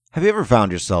Have you ever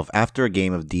found yourself after a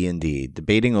game of D&D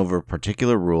debating over a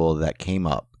particular rule that came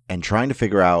up and trying to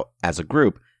figure out, as a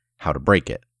group, how to break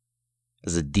it?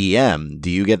 As a DM,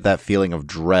 do you get that feeling of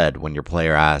dread when your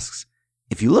player asks,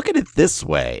 if you look at it this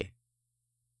way?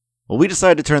 Well, we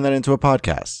decided to turn that into a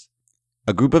podcast.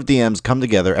 A group of DMs come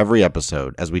together every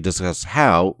episode as we discuss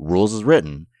how, rules as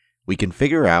written, we can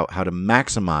figure out how to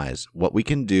maximize what we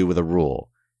can do with a rule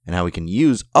and how we can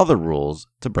use other rules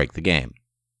to break the game.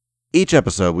 Each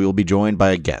episode, we will be joined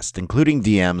by a guest, including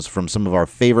DMs from some of our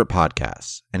favorite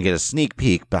podcasts, and get a sneak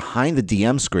peek behind the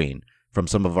DM screen from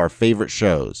some of our favorite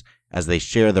shows as they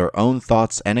share their own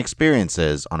thoughts and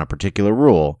experiences on a particular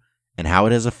rule and how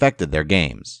it has affected their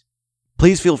games.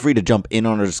 Please feel free to jump in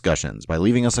on our discussions by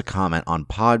leaving us a comment on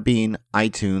Podbean,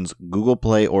 iTunes, Google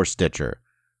Play, or Stitcher,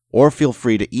 or feel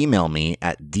free to email me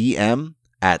at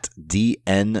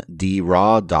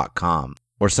dm@dndraw.com,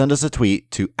 or send us a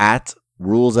tweet to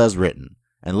 @rulesaswritten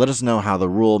and let us know how the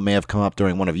rule may have come up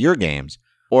during one of your games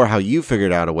or how you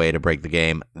figured out a way to break the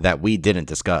game that we didn't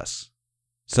discuss.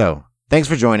 So, thanks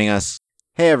for joining us.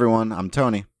 Hey everyone, I'm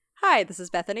Tony. Hi, this is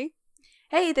Bethany.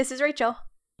 Hey, this is Rachel.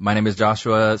 My name is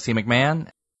Joshua C. McMahon.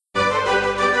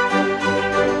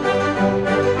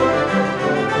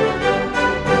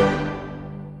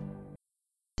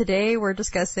 Today we're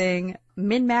discussing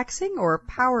min-maxing or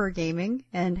power gaming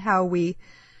and how we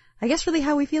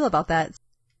feel about that.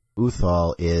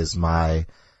 Uthal is my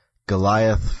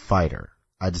Goliath fighter.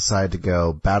 I decided to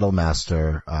go Battle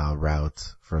Master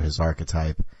route for his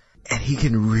archetype, and he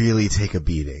can really take a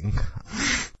beating.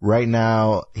 Right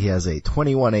now, he has a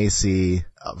 21 AC,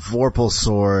 a Vorpal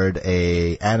sword,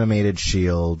 a animated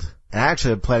shield, and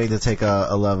actually I'm planning to take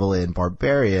a level in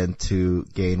Barbarian to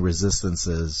gain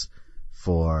resistances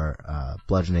for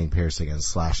bludgeoning, piercing, and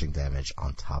slashing damage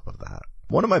on top of that.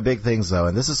 One of my big things, though,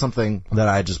 and this is something that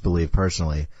I just believe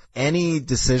personally, any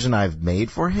decision I've made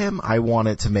for him, I want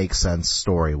it to make sense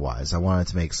story-wise. I want it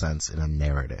to make sense in a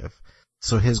narrative.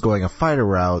 So his going a fighter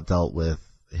route dealt with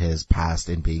his past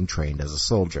in being trained as a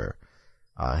soldier.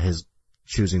 His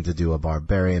choosing to do a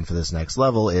barbarian for this next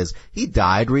level is he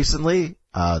died recently.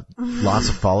 Lots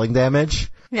of falling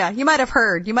damage. Yeah, you might have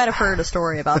heard a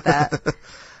story about that.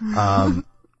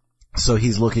 So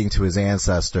he's looking to his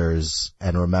ancestors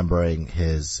and remembering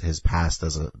his past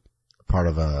as a part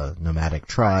of a nomadic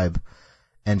tribe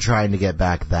and trying to get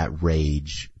back that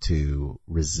rage to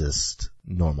resist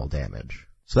normal damage.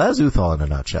 So that is Uthal in a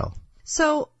nutshell.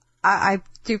 So I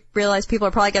do realize people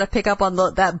are probably going to pick up on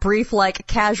that brief,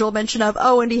 casual mention of,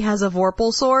 oh, and he has a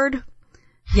Vorpal sword.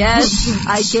 Yes,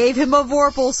 I gave him a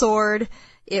Vorpal sword.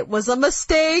 It was a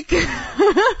mistake.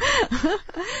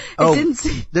 No,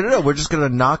 we're just going to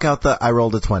knock out I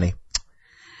rolled a 20.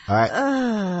 All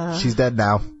right. She's dead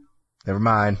now. Never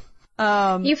mind.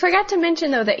 You forgot to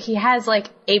mention, though, that he has,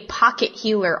 a pocket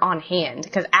healer on hand,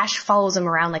 because Ash follows him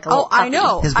around like a little puppy. I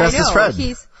know. His bestest friend.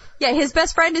 His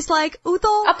best friend is like,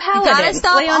 Uthal, a paladin. You gotta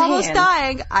stop Lay on almost hand.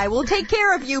 dying. I will take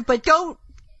care of you, but don't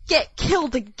get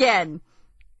killed again.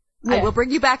 Yeah. I will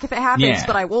bring you back if it happens,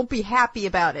 but I won't be happy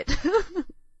about it.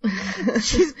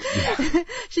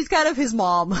 She's kind of his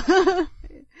mom.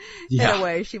 In a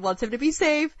way. She wants him to be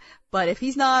safe, but if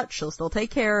he's not, she'll still take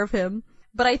care of him.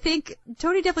 But I think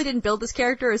Tony definitely didn't build this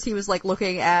character as he was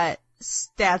looking at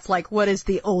stats like what is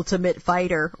the ultimate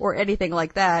fighter or anything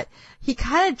like that. He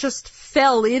kind of just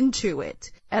fell into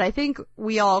it. And I think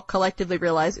we all collectively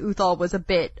realized Uthal was a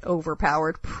bit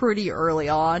overpowered pretty early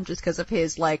on just because of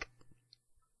his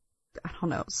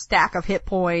stack of hit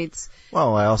points.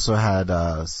 Well, I also had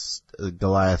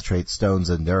Goliath trait Stone's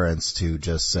Endurance to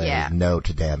just say no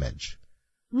to damage.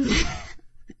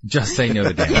 Just say no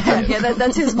to damage.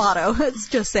 That's his motto. It's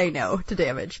just say no to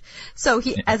damage. So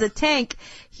as a tank,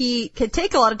 he can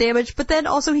take a lot of damage, but then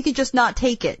also he can just not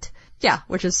take it. Yeah,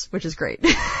 which is great.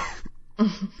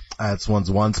 That's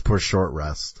once per short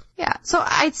rest. Yeah, so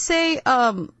I'd say,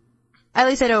 at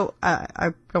least I know,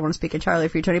 I don't want to speak entirely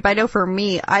for you, Tony, but I know for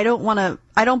me, I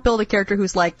don't build a character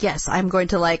who's yes, I'm going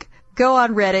to go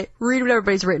on Reddit, read what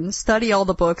everybody's written, study all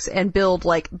the books, and build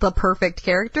the perfect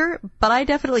character, but I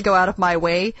definitely go out of my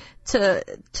way to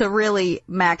really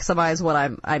maximize what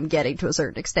I'm getting to a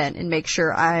certain extent and make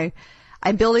sure I'm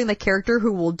building the character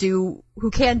who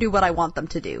can do what I want them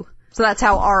to do. So that's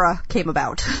how Aura came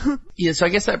about. Yeah, so I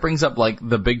guess that brings up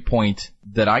the big point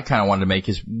that I kind of wanted to make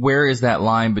is where is that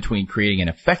line between creating an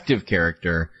effective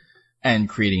character and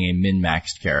creating a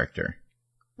min-maxed character?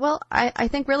 Well, I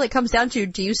think really it comes down to,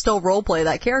 do you still roleplay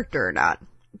that character or not?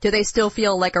 Do they still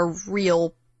feel like a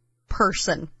real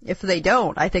person. If they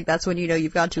don't, I think that's when you know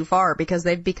you've gone too far, because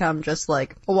they've become just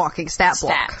like a walking stat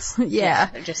block. Stats. Yeah.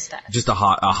 They're just stats. Just a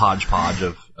hodgepodge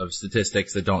of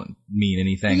statistics that don't mean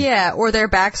anything. Yeah, or their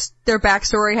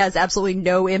backstory has absolutely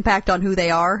no impact on who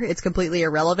they are. It's completely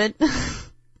irrelevant.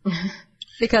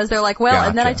 Because they're like, well,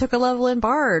 and then I took a level in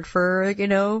Bard for, the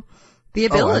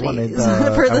abilities.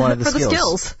 for the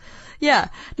skills. Yeah,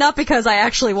 not because I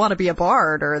actually want to be a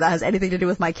bard or that has anything to do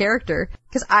with my character.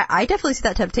 Because I definitely see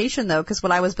that temptation, though, because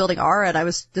when I was building Aura and I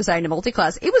was designing a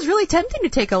multi-class, it was really tempting to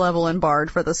take a level in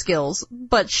bard for the skills,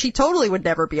 but she totally would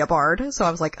never be a bard, so I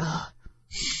was like, ugh,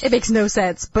 it makes no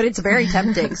sense, but it's very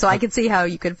tempting, so I can see how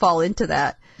you could fall into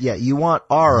that. Yeah, you want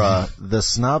Aura, the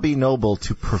snobby noble,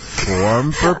 to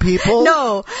perform for people?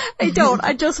 No, I don't.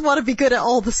 I just want to be good at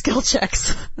all the skill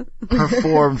checks.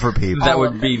 Perform for people. That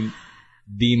would be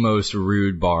the most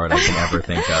rude bard I can ever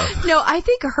think of. No, I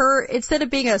think her, instead of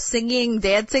being a singing,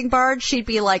 dancing bard, she'd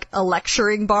be like a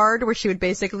lecturing bard, where she would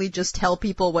basically just tell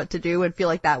people what to do and feel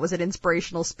like that was an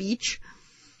inspirational speech.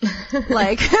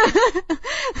 Like,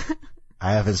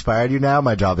 I have inspired you now,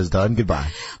 my job is done, goodbye.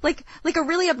 like a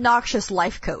really obnoxious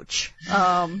life coach.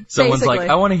 Someone's basically. like,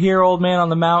 I want to hear Old Man on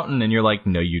the Mountain, and you're like,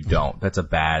 no, you don't. That's a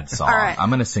bad song. All right. I'm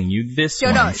gonna sing you this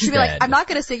one No, instead. she'd be like, I'm not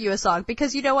gonna sing you a song,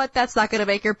 because you know what? That's not gonna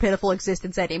make your pitiful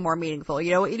existence any more meaningful. You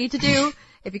know what you need to do?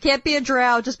 If you can't be a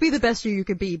drow, just be the best you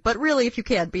can be. But really, if you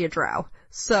can, be a drow.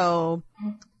 So,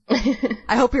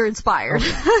 I hope you're inspired.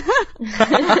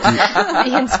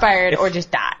 Be inspired or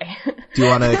just die. Do you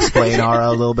want to explain Aura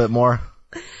a little bit more?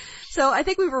 So I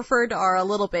think we've referred to Aura a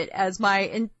little bit as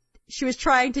she was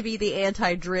trying to be the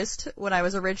anti-Drist when I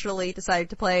was originally decided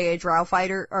to play a drow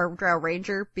fighter, or drow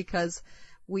ranger, because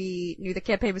we knew the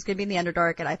campaign was going to be in the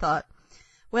Underdark, and I thought,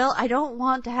 well, I don't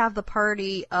want to have the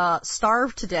party,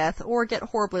 starve to death or get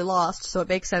horribly lost, so it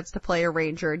makes sense to play a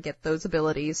ranger and get those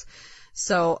abilities.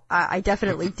 So I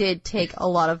definitely did take a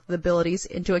lot of the abilities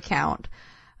into account.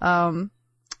 And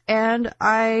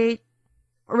I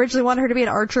originally wanted her to be an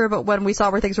archer, but when we saw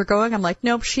where things were going, I'm like,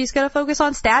 nope, she's gonna focus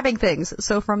on stabbing things.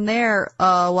 So from there,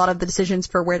 a lot of the decisions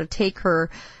for where to take her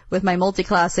with my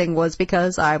multi-classing was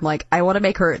because I'm like, I want to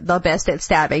make her the best at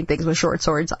stabbing things with short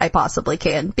swords I possibly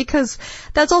can, because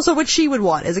that's also what she would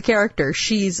want as a character.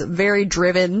 She's very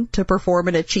driven to perform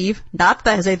and achieve. Not that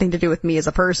that has anything to do with me as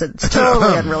a person. It's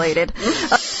totally unrelated.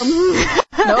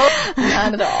 Nope,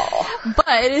 not at all.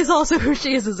 But it is also who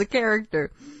she is as a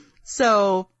character.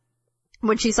 So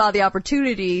when she saw the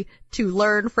opportunity to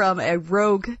learn from a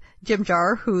rogue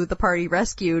Jimjar who the party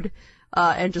rescued,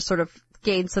 and just sort of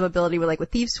gain some ability with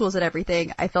thieves' tools and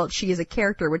everything, I felt she as a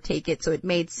character would take it, so it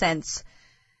made sense,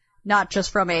 not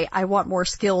just from I want more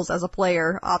skills as a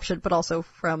player option, but also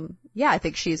from, I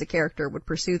think she as a character would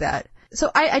pursue that.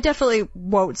 So I definitely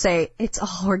won't say it's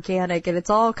all organic and it's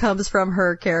all comes from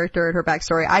her character and her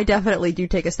backstory. I definitely do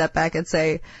take a step back and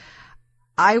say,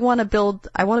 I want to build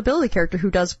a character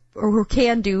who does, or who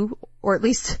can do, or at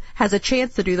least has a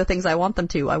chance to do the things I want them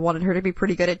to. I wanted her to be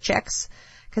pretty good at checks,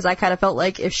 because I kind of felt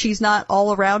like if she's not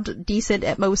all around decent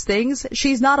at most things,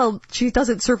 she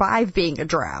doesn't survive being a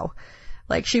drow.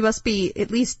 Like, she must be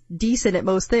at least decent at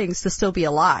most things to still be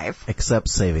alive. Except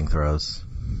saving throws.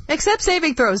 Except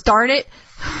saving throws, darn it.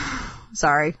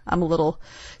 Sorry, I'm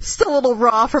still a little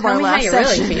raw from our last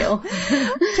session. Tell me how you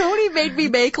really feel. Tony made me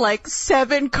make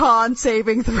 7 con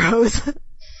saving throws.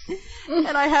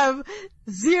 And I have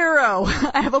 0.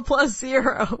 I have a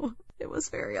 +0. It was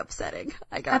very upsetting.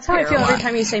 That's how I feel every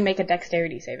time you say make a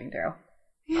dexterity saving throw.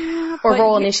 Yeah. Or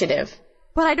roll initiative.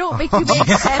 But I don't make you make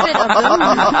 7 of them.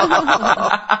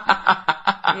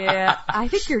 Yeah, I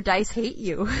think your dice hate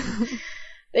you.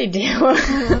 They do.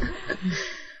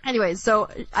 Anyways, so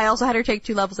I also had her take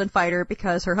 2 levels in fighter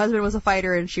because her husband was a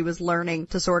fighter and she was learning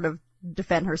to sort of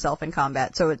defend herself in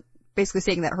combat. So basically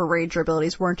saying that her ranger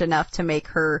abilities weren't enough to make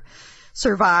her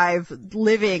survive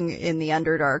living in the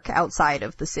Underdark outside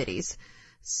of the cities.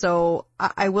 So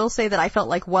I will say that I felt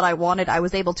like what I wanted, I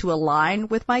was able to align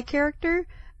with my character,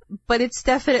 but it's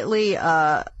definitely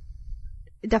an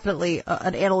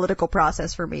analytical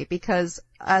process for me, because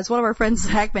as one of our friends,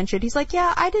 Zach, mentioned, he's like,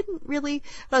 yeah, I didn't really,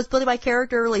 when I was building my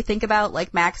character, really think about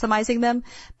maximizing them.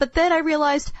 But then I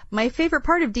realized my favorite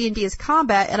part of D&D is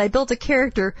combat, and I built a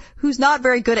character who's not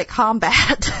very good at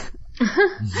combat.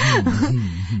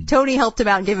 Tony helped him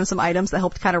out and gave him some items that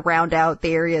helped kind of round out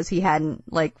the areas he hadn't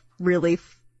really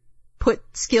put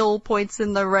skill points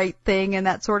in the right thing and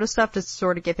that sort of stuff, to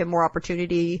sort of give him more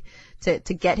opportunity to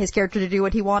get his character to do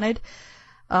what he wanted.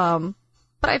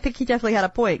 But I think he definitely had a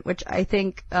point, which I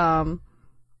think, I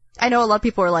know a lot of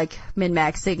people are like,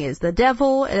 min-maxing is the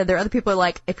devil, and there are other people who are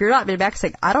like, if you're not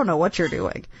min-maxing, I don't know what you're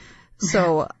doing.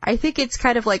 So I think it's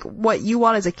kind of like what you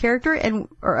want as a character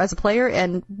or as a player,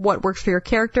 and what works for your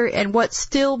character, and what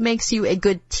still makes you a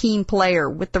good team player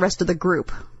with the rest of the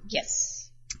group. Yes.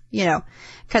 You know,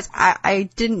 because I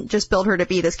didn't just build her to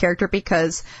be this character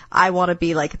because I want to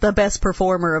be like the best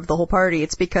performer of the whole party.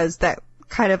 It's because that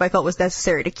kind of I felt was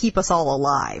necessary to keep us all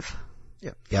alive.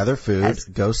 Yeah. Gather food,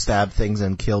 go stab things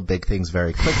and kill big things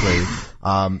very quickly.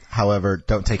 However,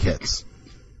 don't take hits.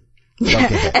 Don't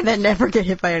get hit. And then never get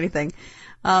hit by anything.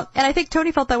 And I think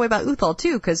Tony felt that way about Uthal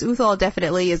too, because Uthal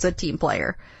definitely is a team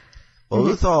player. Well,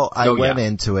 Uthal, I went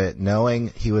into it knowing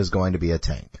he was going to be a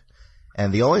tank.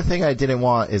 And the only thing I didn't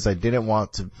want is I didn't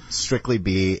want to strictly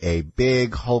be a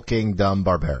big, hulking, dumb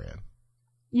barbarian.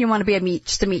 You want to be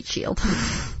just a meat shield.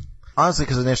 Honestly,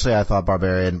 because initially I thought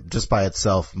barbarian just by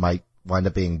itself might wind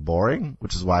up being boring,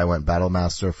 which is why I went battle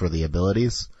master for the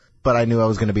abilities. But I knew I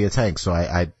was going to be a tank, so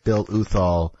I built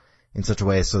Uthal in such a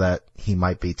way so that he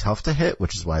might be tough to hit,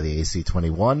 which is why the AC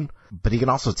 21, but he can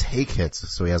also take hits,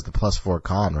 so he has the +4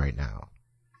 con right now.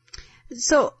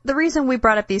 So the reason we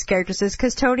brought up these characters is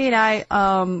because Tony and I,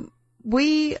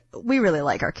 we really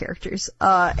like our characters,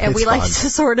 and we like to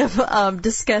sort of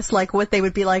discuss like what they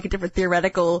would be like in different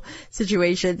theoretical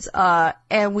situations,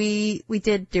 and we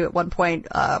did do at one point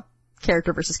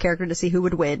character versus character to see who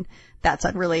would win. That's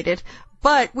unrelated.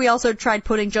 But we also tried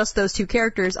putting just those two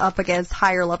characters up against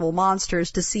higher level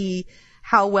monsters to see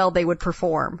how well they would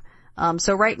perform.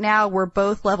 So right now we're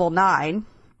both level 9,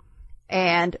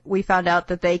 and we found out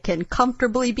that they can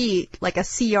comfortably beat like a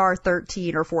CR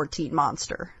 13 or 14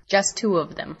 monster. Just 2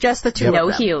 of them. Just the 2 of them.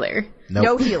 No healer. Nope.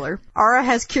 No healer. Ara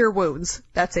has cure wounds.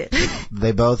 That's it.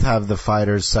 They both have the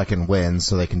fighter's second wind,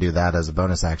 so they can do that as a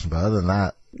bonus action, but other than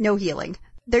that... No healing.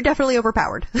 They're definitely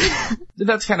overpowered.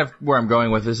 That's kind of where I'm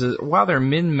going with this. Is while they're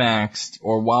min-maxed,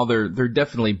 or while they're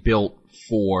definitely built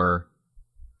for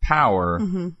power,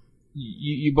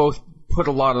 you both put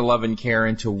a lot of love and care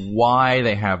into why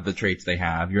they have the traits they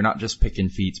have. You're not just picking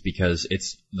feats because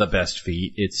it's the best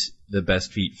feat. It's the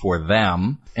best feat for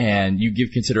them, and you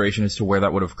give consideration as to where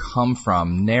that would have come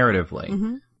from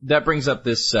narratively. That brings up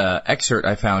this excerpt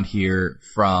I found here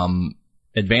from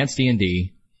Advanced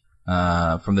D&D,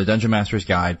 from the Dungeon Master's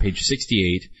Guide, page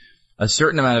 68. A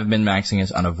certain amount of min-maxing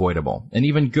is unavoidable, and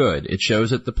even good. It shows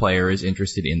that the player is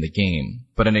interested in the game.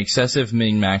 But an excessive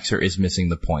min-maxer is missing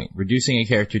the point. Reducing a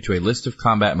character to a list of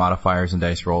combat modifiers and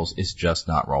dice rolls is just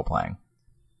not role-playing.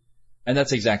 And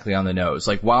that's exactly on the nose.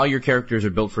 Like, while your characters are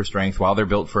built for strength, while they're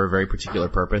built for a very particular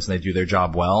purpose and they do their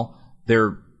job well,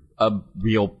 they're a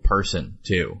real person,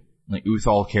 too. Like,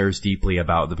 Uthal cares deeply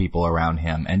about the people around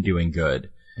him and doing good.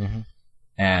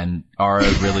 And Ara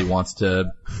really wants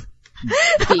to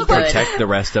protect the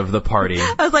rest of the party.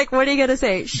 I was like, what are you going to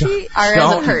say?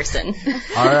 Ara's a person.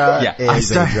 Ara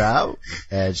is a drow,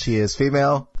 and she is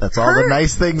female. That's all the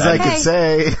nice things I can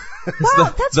say.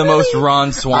 Wow, that's the really, most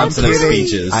Ron Swanson of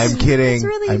speeches. I'm kidding.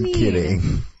 Really I'm mean.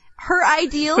 kidding. Her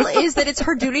ideal is that it's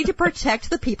her duty to protect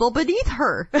the people beneath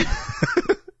her.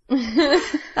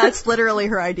 That's literally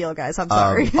her ideal, guys. I'm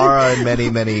sorry. Ara, in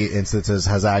many, many instances,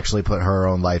 has actually put her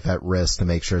own life at risk to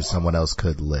make sure someone else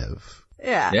could live.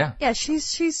 Yeah,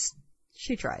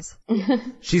 she tries.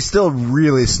 She's still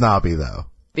really snobby, though.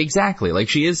 Exactly. Like,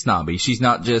 she is snobby. She's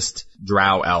not just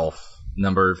drow elf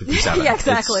number 57. Yeah,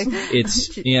 exactly.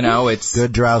 It's you know, it's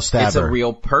good drow stabber. It's a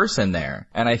real person there.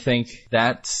 And I think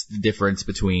that's the difference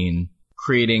between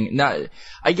creating,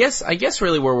 I guess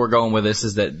really where we're going with this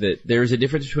is that there's a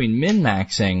difference between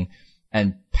min-maxing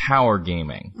and power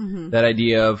gaming. That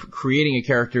idea of creating a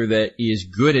character that is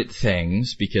good at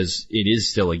things, because it is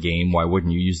still a game, why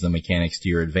wouldn't you use the mechanics to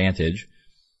your advantage,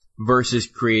 versus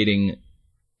creating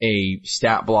a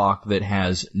stat block that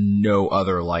has no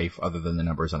other life other than the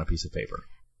numbers on a piece of paper.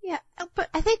 Yeah, but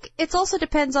I think it also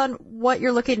depends on what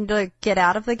you're looking to get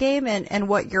out of the game and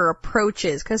what your approach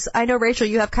is. Because I know, Rachel,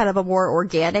 you have kind of a more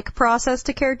organic process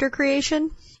to character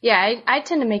creation. Yeah, I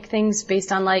tend to make things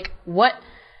based on, like, what...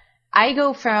 I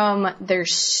go from their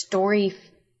story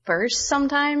first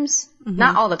sometimes.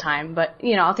 Not all the time, but,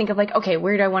 you know, I'll think of, like, okay,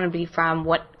 where do I want to be from?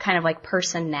 What kind of, like,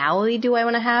 personality do I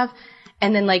want to have?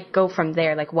 And then, like, go from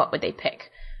there, like, what would they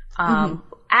pick?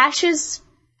 Ash is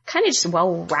kind of just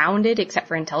well-rounded, except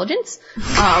for intelligence.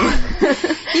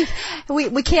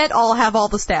 We can't all have all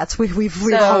the stats.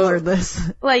 We've all learned this.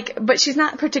 Like, but she's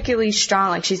not particularly strong.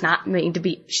 Like, she's not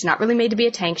really made to be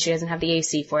a tank. She doesn't have the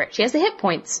AC for it. She has the hit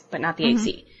points, but not the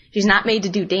AC. She's not made to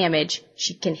do damage.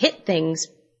 She can hit things,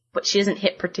 but she doesn't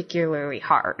hit particularly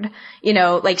hard. You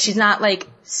know, like, she's not, like,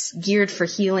 geared for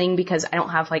healing because I don't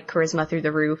have, like, charisma through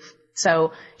the roof.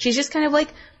 So she's just kind of, like,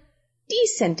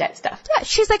 decent at stuff. Yeah,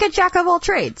 she's like a jack of all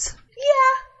trades.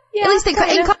 Yeah. Yeah, At least in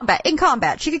kinda. combat. In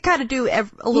combat, she could kind of do a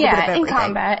little bit of everything. in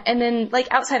combat. And then, like,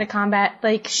 outside of combat,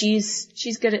 like, she's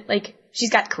good at, like, she's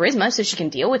got charisma, so she can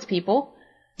deal with people.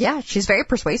 Yeah, she's very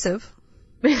persuasive.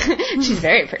 She's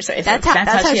very persuasive. That's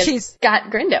how she's got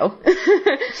Grindo.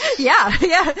 Yeah.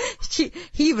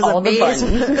 He was All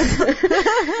amazing. the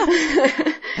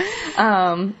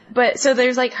buttons. But so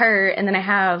there's like her, and then I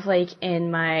have like in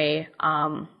my,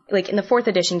 like in the 4th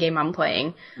edition game I'm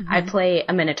playing, I play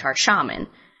a Minotaur Shaman,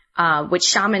 which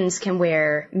shamans can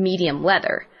wear medium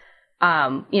leather,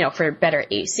 for better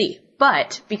AC.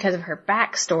 But because of her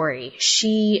backstory,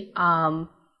 she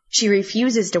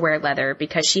refuses to wear leather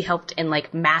because she helped in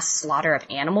like mass slaughter of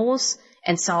animals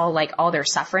and saw like all their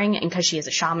suffering. And because she is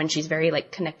a shaman, she's very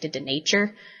like connected to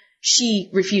nature. She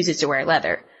refuses to wear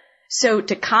leather. So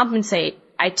to compensate,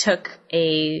 I took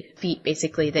a feat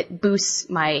basically that boosts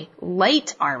my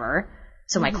light armor,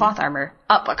 so my cloth armor,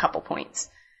 up a couple points.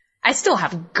 I still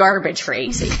have garbage for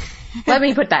AC. Let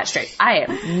me put that straight. I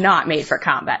am not made for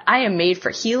combat. I am made for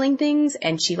healing things,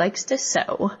 and she likes to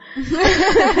sew.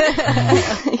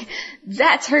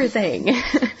 That's her thing.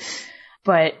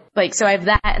 But, like, so I have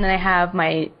that, and then I have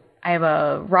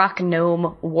a rock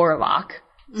gnome warlock.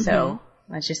 So,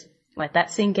 let's just let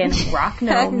that sink in. Rock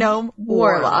gnome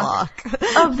warlock.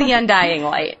 Of the Undying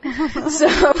Light.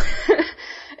 So,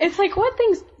 it's like, what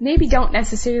things maybe don't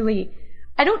necessarily,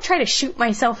 I don't try to shoot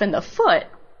myself in the foot,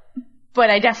 but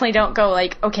I definitely don't go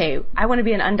like, okay, I want to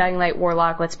be an Undying Light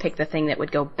warlock, let's pick the thing that would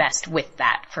go best with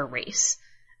that for race.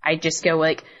 I just go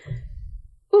like,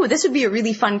 ooh, this would be a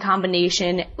really fun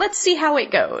combination. Let's see how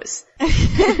it goes.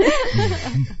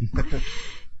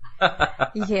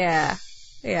 Yeah.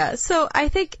 So I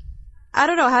think, I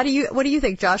don't know, what do you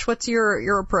think, Josh? What's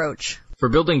your approach? For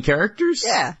building characters?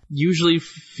 Yeah. Usually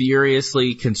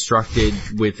furiously constructed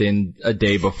within a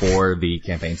day before the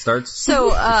campaign starts. So,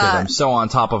 because I'm so on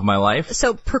top of my life.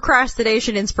 So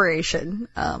procrastination inspiration.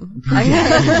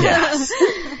 Yes.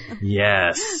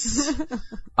 Yes.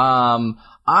 Let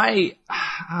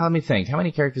me think. How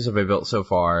many characters have I built so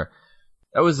far?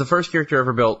 That was the first character I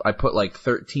ever built. I put like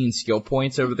 13 skill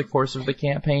points over the course of the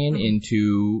campaign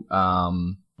into,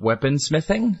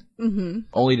 weaponsmithing,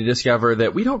 only to discover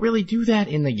that we don't really do that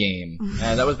in the game.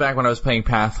 And that was back when I was playing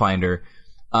Pathfinder.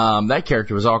 That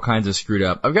character was all kinds of screwed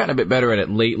up. I've gotten a bit better at it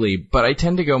lately, but I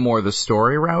tend to go more the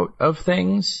story route of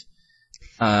things.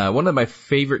 One of my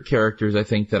favorite characters I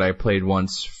think that I played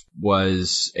once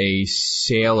was a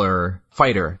sailor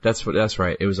fighter. That's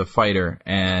right. It was a fighter,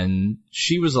 and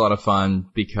she was a lot of fun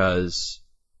because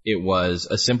it was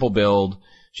a simple build.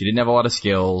 She didn't have a lot of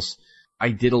skills. I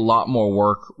did a lot more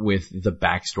work with the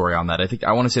backstory on that.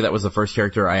 I want to say that was the first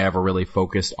character I ever really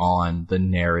focused on the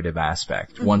narrative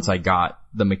aspect once I got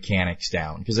the mechanics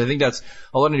down. Because I think that's,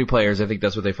 a lot of new players, I think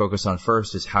that's what they focus on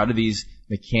first, is how do these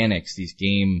mechanics, these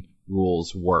game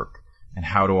rules work? And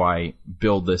how do I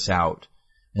build this out?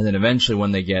 And then eventually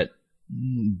when they get, I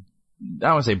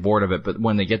don't want to say bored of it, but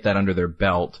when they get that under their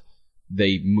belt,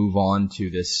 they move on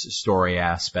to this story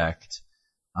aspect.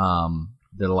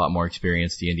 That a lot more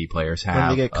experienced D&D players have. When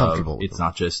they get comfortable. It's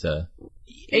not just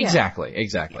Exactly.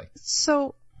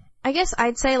 So, I guess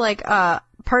I'd say like,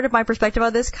 part of my perspective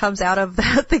on this comes out of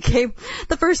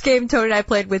the first game Tony and I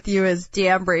played with you as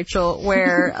DM, Rachel,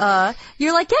 where,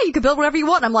 you're like, yeah, you can build whatever you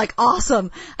want. And I'm like, awesome.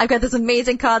 I've got this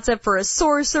amazing concept for a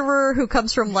sorcerer who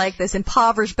comes from like this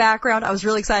impoverished background. I was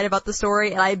really excited about the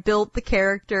story, and I built the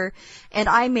character, and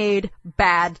I made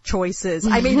bad choices.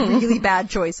 I made really bad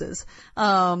choices.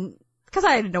 Because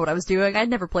I didn't know what I was doing. I'd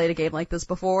never played a game like this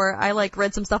before. I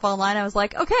read some stuff online. I was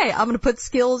like, okay, I'm gonna put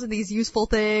skills in these useful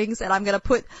things, and I'm gonna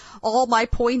put all my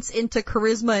points into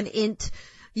charisma and int.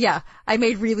 Yeah, I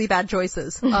made really bad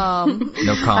choices. No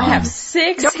con. I have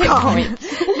 6 hit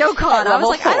points. No con. I was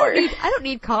like, 4. I don't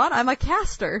need con. I'm a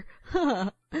caster.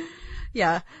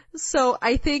 Yeah. So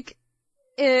I think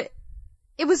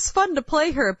it was fun to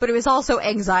play her, but it was also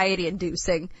anxiety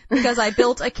inducing because I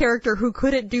built a character who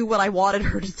couldn't do what I wanted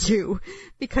her to do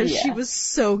because she was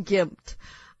so gimped.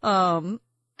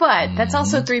 But that's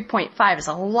also 3.5. It's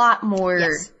a lot more.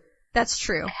 Yes, that's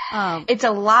true. It's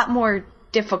a lot more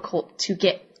difficult to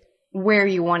get where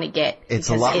you want to get. It's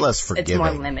a lot less forgiving. It's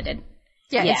more limited.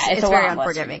 Yeah, it's a very lot less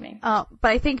unforgiving. But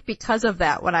I think because of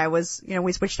that, when I was,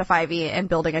 we switched to 5e and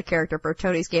building a character for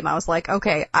Tony's game, I was like,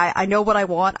 okay, I know what I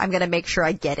want. I'm gonna make sure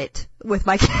I get it with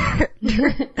my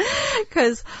character.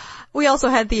 Cause we also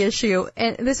had the issue,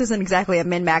 and this isn't exactly a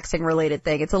min-maxing related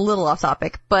thing, it's a little off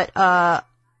topic, but, I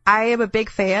am a big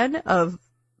fan of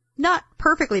not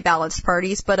perfectly balanced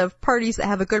parties, but of parties that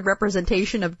have a good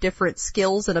representation of different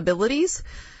skills and abilities.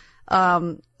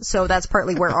 So that's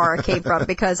partly where Aura came from,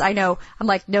 because I'm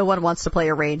like, no one wants to play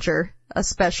a ranger,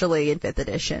 especially in 5th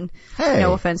edition. Hey.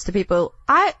 No offense to people.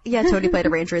 Tony played a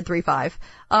ranger in 3.5.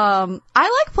 I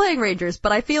like playing rangers,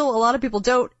 but I feel a lot of people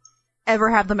don't ever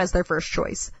have them as their first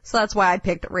choice. So that's why I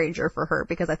picked ranger for her,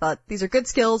 because I thought these are good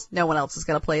skills, no one else is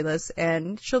gonna play this,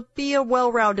 and she'll be a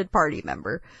well-rounded party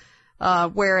member.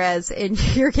 Whereas in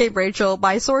your game, Rachel,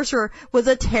 my sorcerer was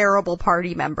a terrible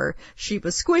party member. She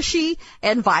was squishy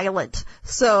and violent.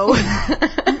 So.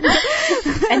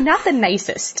 And not the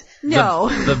nicest. No.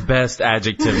 The best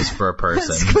adjectives for a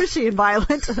person. Squishy and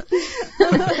violent.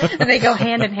 They go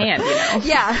hand in hand, you know?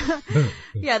 Yeah.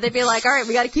 Yeah, they'd be like, alright,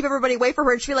 we gotta keep everybody away from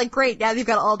her. And she'd be like, great, now that you've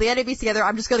got all the enemies together,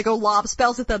 I'm just gonna go lob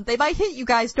spells at them. They might hit you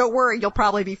guys, don't worry, you'll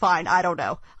probably be fine. I don't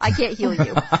know. I can't heal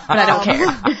you. But I don't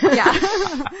care.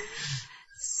 Yeah.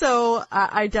 So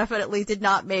I definitely did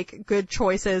not make good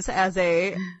choices as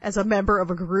a member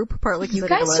of a group, partly because You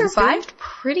guys survived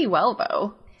pretty well,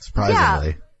 though. Surprisingly.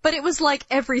 Yeah, but it was like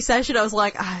every session I was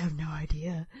like, I have no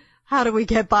idea. How do we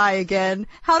get by again?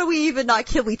 How do we even not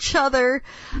kill each other?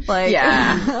 Like,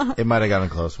 Yeah. It might have gotten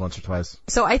close once or twice.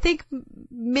 So I think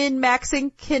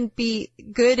min-maxing can be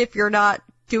good if you're not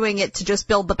doing it to just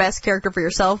build the best character for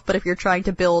yourself, but if you're trying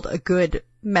to build a good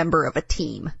member of a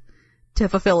team to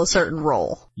fulfill a certain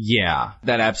role. Yeah,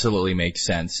 that absolutely makes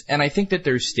sense. And I think that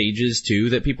there's stages too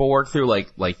that people work through,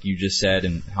 like you just said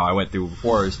and how I went through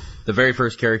before, is the very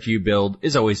first character you build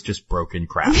is always just broken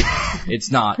crap. It's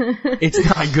not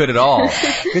good at all.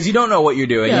 Because you don't know what you're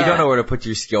doing. Yeah. You don't know where to put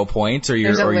your skill points or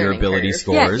your learning ability curve.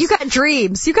 scores. Yeah, you got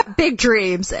dreams. You got big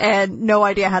dreams and no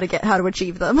idea how to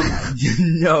achieve them.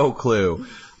 No clue.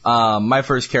 My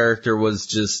first character was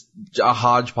just a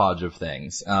hodgepodge of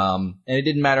things. And it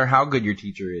didn't matter how good your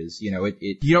teacher is. You know,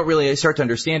 you don't really start to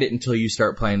understand it until you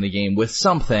start playing the game with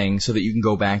something so that you can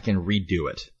go back and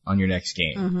redo it on your next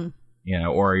game. Mm-hmm. You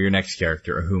know, or your next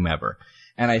character or whomever.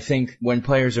 And I think when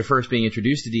players are first being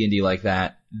introduced to D&D like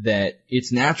that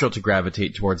it's natural to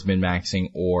gravitate towards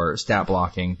min-maxing or stat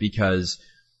blocking because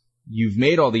you've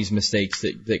made all these mistakes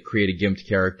that create a gimped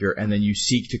character, and then you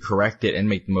seek to correct it and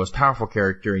make the most powerful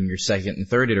character in your second and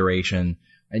third iteration,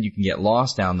 and you can get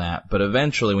lost down that. But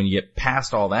eventually, when you get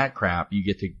past all that crap, you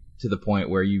get to the point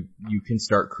where you can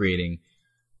start creating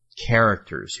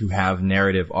characters who have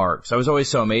narrative arcs. I was always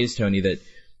so amazed, Tony, that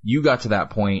you got to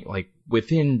that point, like,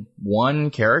 within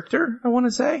one character, I want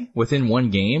to say. Within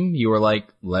one game, you were like,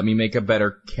 let me make a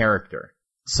better character.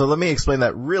 So let me explain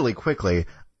that really quickly.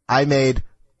 I made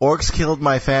Orcs Killed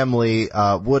My Family,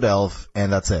 Wood Elf,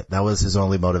 and that's it. That was his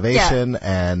only motivation,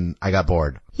 and I got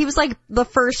bored. He was like the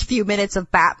first few minutes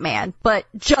of Batman, but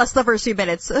just the first few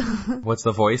minutes. What's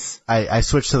the voice? I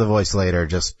switched to the voice later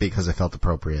just because it felt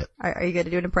appropriate. Are you going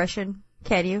to do an impression?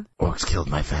 Can you? Orcs killed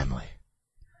my family.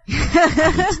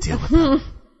 I need to deal with them.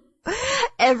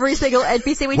 Every single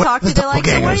NPC we What talk to, the they're like,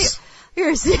 so what are you... doppelgangers?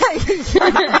 Here's,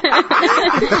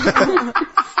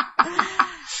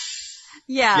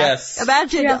 yeah. Yes.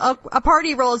 Imagine Yeah. a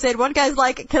party rolls in. One guy's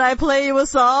like, can I play you a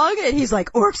song? And he's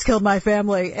like, orcs killed my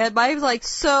family. And mine's like,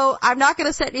 so I'm not going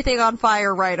to set anything on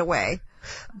fire right away.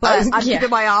 But I'm keeping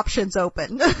my options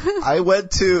open. I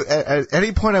went to, at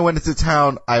any point I went into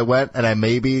town, I went and I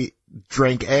maybe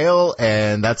drank ale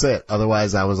and that's it.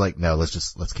 Otherwise I was like, no,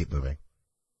 let's keep moving.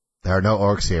 There are no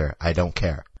orcs here. I don't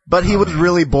care. But he was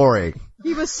really boring.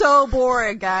 He was so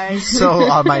boring, guys. So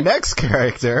on my next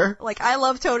character, Like, I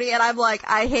love Tony, and I'm like,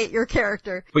 I hate your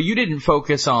character. But you didn't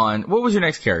focus on, what was your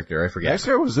next character? I forget. next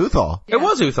character was Uthal. It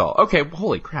was Uthal. Okay,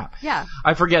 holy crap. Yeah.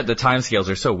 I forget, the timescales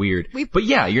are so weird. But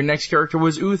yeah, your next character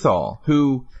was Uthal,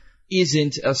 who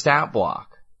isn't a stat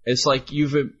block. It's like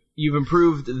you've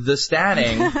improved the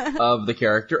statting of the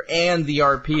character and the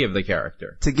RP of the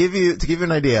character. To give you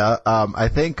an idea, I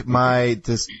think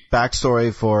this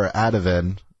backstory for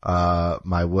Adavan,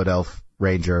 my Wood Elf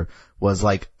Ranger, was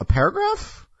like a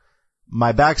paragraph.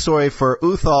 My backstory for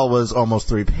Uthal was almost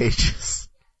 3 pages.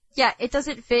 Yeah, it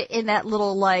doesn't fit in that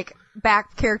little, like,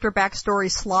 character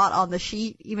backstory slot on the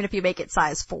sheet, even if you make it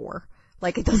size 4.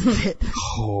 Like, it doesn't fit.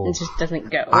 It just doesn't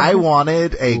go. I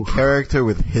wanted a character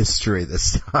with history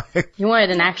this time. You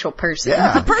wanted an actual person.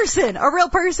 Yeah. A real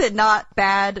person, not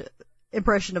bad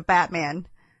impression of Batman.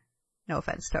 No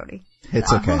offense, Tony.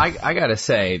 It's okay. I gotta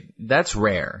say, that's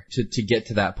rare to get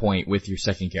to that point with your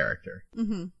second character.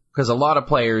 Mm-hmm. Because a lot of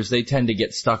players, they tend to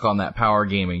get stuck on that power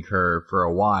gaming curve for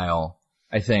a while.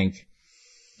 I think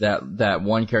that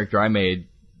one character I made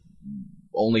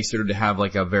only started to have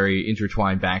like a very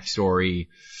intertwined backstory.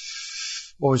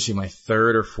 What was she, my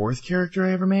third or fourth character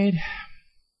I ever made?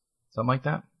 Something like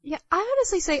that. Yeah, I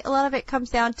honestly say a lot of it comes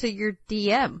down to your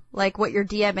DM, like what your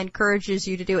DM encourages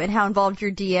you to do and how involved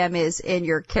your DM is in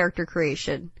your character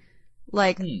creation.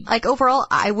 Like overall,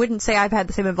 I wouldn't say I've had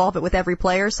the same involvement with every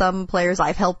player. Some players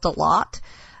I've helped a lot,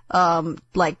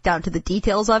 like down to the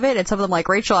details of it, and some of them, like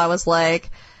Rachel, I was like,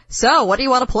 so what do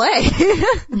you want to play? And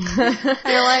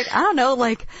you're like, I don't know,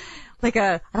 like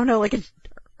a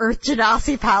Earth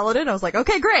Genasi Paladin. I was like,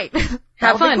 okay, great.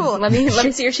 Have fun. Cool. Let me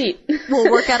see your sheet.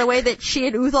 We'll work out a way that she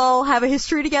and Uthal have a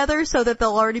history together so that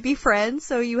they'll already be friends,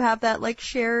 so you have that, like,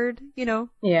 shared,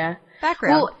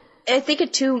 background. Well, I think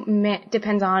it too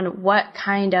depends on what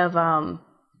kind of,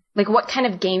 what kind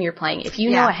of game you're playing. If you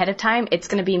know ahead of time, it's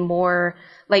gonna be more,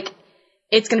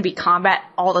 it's gonna be combat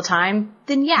all the time,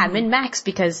 then min-max,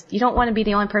 because you don't want to be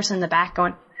the only person in the back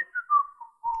going,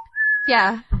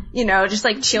 yeah. Just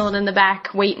chilling in the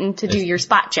back, waiting to do your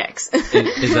spot checks.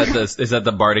 Is that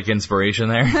the bardic inspiration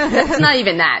there? That's not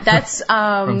even that. That's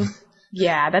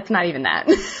that's not even that.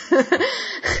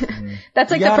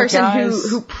 That's like the person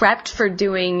who prepped for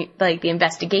doing the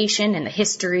investigation and the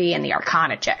history and the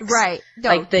arcana checks. Right. No.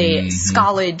 Like the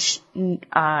scholarly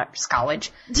college.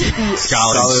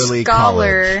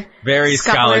 Very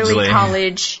scholarly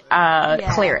college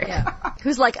cleric. Yeah.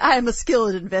 Who's like, I'm a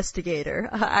skilled investigator.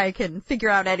 I can figure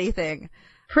out anything.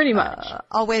 Pretty much.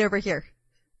 I'll wait over here.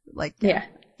 Yeah,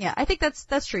 I think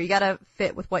that's true. You gotta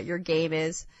fit with what your game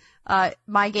is.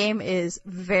 My game is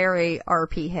very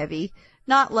RP heavy.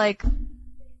 Not like,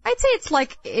 I'd say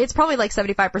it's probably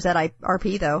 75%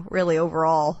 RP though, really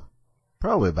overall.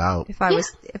 Probably about.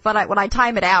 When I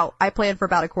time it out, I plan for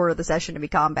about a quarter of the session to be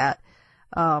combat.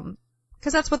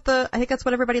 Cause I think that's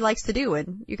what everybody likes to do,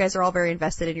 and you guys are all very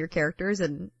invested in your characters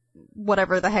and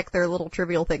whatever the heck their little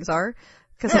trivial things are.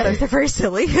 Cause sometimes they're very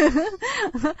silly.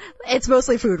 It's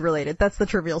mostly food related. That's the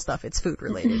trivial stuff. It's food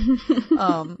related.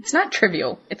 It's not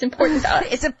trivial. It's important to us.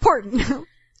 It's important.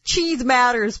 Cheese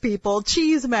matters, people.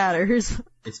 Cheese matters.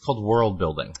 It's called world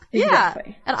building. Exactly.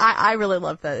 Yeah. And I really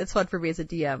love that. It's fun for me as a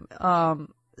DM.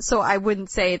 So I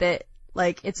wouldn't say that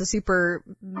it's a super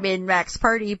min-max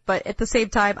party, but at the same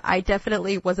time, I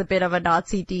definitely was a bit of a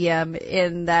Nazi DM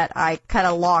in that I kind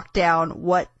of locked down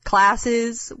what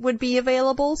classes would be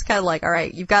available. It's kind of like, all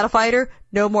right, you've got a fighter,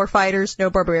 no more fighters,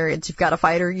 no barbarians. You've got a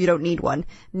fighter, you don't need one.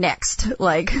 Next.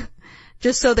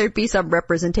 Just so there'd be some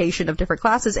representation of different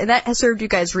classes, and that has served you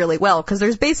guys really well, because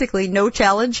there's basically no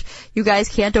challenge you guys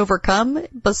can't overcome,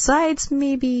 besides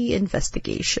maybe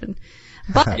investigation.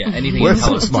 But anything We're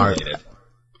intelligence smart. related.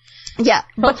 yeah,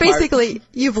 but basically,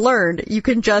 you've learned you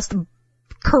can just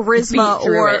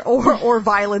charisma or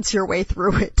violence your way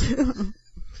through it.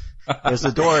 There's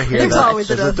a door here. There's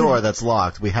a door that's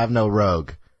locked. We have no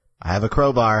rogue. I have a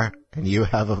crowbar, and you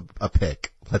have a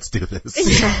pick. Let's do this.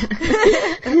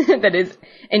 That is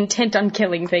intent on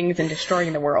killing things and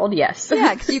destroying the world, yes.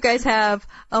 Yeah, because you guys have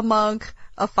a monk,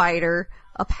 a fighter,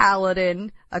 a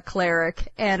paladin, a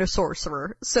cleric, and a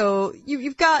sorcerer. So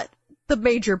you've got the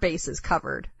major bases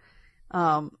covered.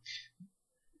 So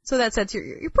in that sense,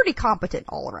 you're pretty competent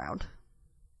all around.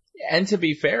 And to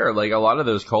be fair, a lot of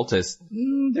those cultists,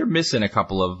 they're missing a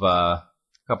couple of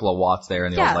watts there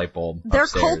in the old light bulb. They're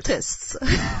upstairs.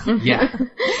 cultists. Yeah.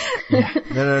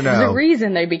 No. There's a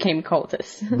reason they became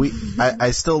cultists.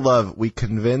 I still love, we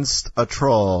convinced a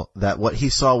troll that what he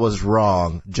saw was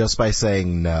wrong just by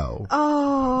saying no.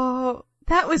 Oh,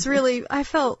 that was really,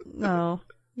 no.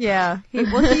 Yeah.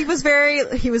 He was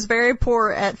very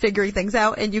poor at figuring things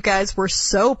out, and you guys were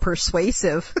so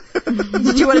persuasive.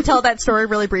 Did you want to tell that story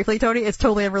really briefly, Tony? It's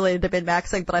totally unrelated to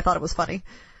min-maxing, but I thought it was funny.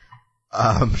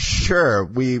 Sure.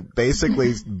 We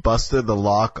basically busted the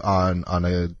lock on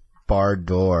a barred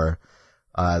door.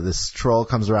 This troll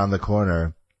comes around the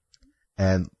corner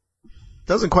and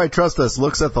doesn't quite trust us,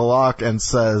 looks at the lock and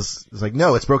says,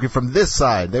 no, it's broken from this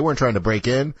side. They weren't trying to break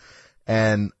in.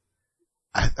 And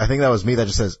I think that was me that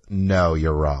just says, no,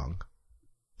 you're wrong.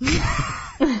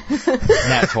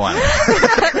 That's one.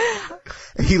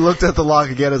 He looked at the lock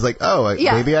again and was like,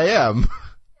 maybe I am.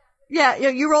 Yeah,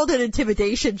 you rolled an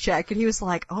intimidation check, and he was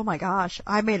like, oh my gosh,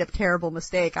 I made a terrible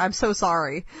mistake. I'm so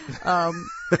sorry.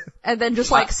 And then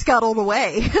just scuttled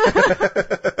away.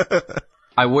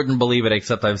 I wouldn't believe it,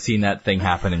 except I've seen that thing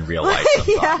happen in real life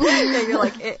sometimes. Yeah, you're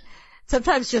like,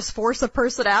 sometimes just force of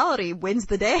personality wins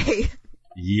the day.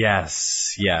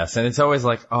 Yes. And it's always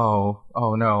like, oh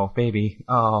no, baby,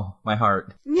 oh, my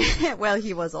heart. Well,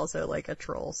 he was also a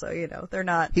troll, so, they're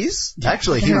not. He's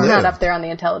actually, They're not up there on the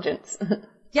intelligence.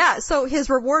 Yeah, so his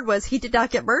reward was he did not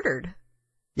get murdered.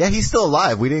 Yeah, he's still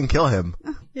alive. We didn't kill him.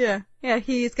 Yeah,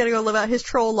 he's gonna go live out his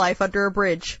troll life under a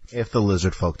bridge. If the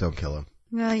lizard folk don't kill him.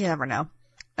 Well, you never know.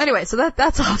 Anyway, so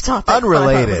that's off topic.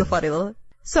 Unrelated. It was a funny little.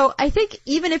 So I think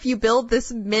even if you build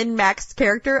this min-maxed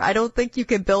character, I don't think you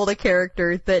can build a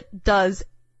character that does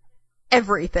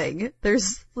everything.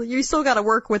 You still gotta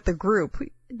work with the group.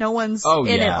 No one's in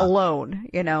it alone,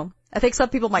 you know? I think some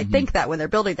people might think that when they're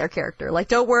building their character. Like,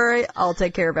 don't worry, I'll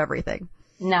take care of everything.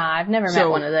 Nah, I've never met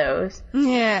one of those.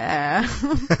 Yeah.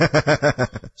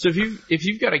 So if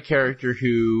you've got a character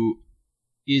who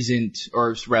isn't,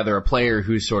 or rather a player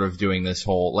who's sort of doing this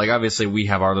whole, like obviously we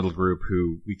have our little group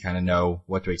who we kind of know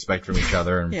what to expect from each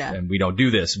other and we don't do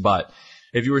this, but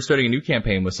if you were starting a new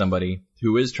campaign with somebody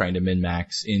who is trying to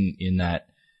min-max in that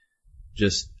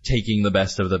just taking the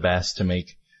best of the best to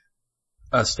make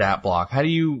a stat block,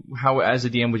 how as a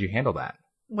DM would you handle that?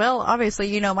 Well,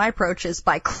 obviously, you know, my approach is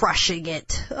by crushing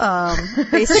it.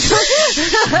 Basically.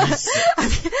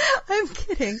 I'm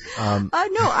kidding. No,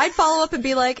 I'd follow up and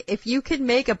be like, if you can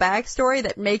make a backstory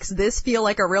that makes this feel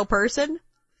like a real person,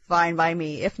 fine by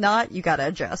me. If not, you gotta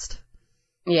adjust.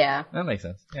 Yeah. That makes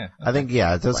sense. Yeah. Okay. I think,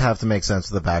 it does have to make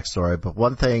sense with the backstory, but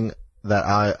one thing that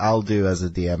I'll do as a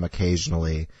DM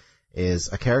occasionally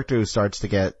is a character who starts to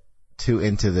get too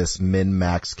into this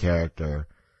min-max character,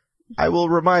 I will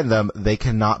remind them they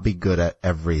cannot be good at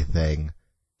everything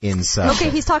in session. Okay,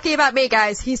 he's talking about me,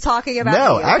 guys. He's talking about me.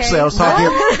 No, Okay? actually,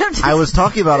 I was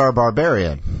talking about our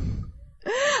barbarian.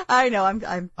 I know,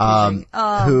 I'm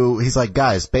who, he's like,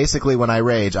 guys, basically when I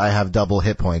rage, I have double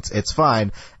hit points. It's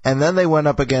fine. And then they went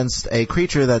up against a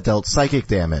creature that dealt psychic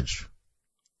damage.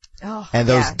 Oh, and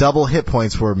those double hit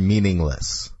points were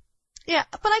meaningless. Yeah,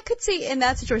 but I could see in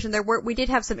that situation we did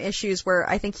have some issues where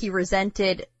I think he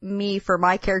resented me for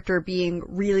my character being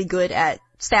really good at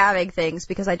stabbing things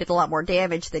because I did a lot more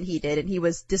damage than he did, and he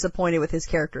was disappointed with his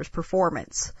character's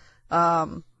performance.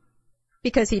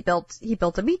 Because he built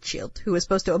a meat shield who was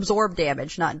supposed to absorb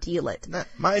damage, not deal it.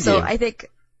 Mind so you, I think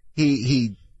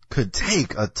he could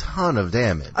take a ton of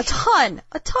damage. A ton.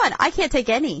 I can't take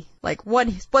any. Like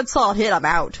one solid hit, I'm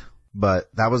out. But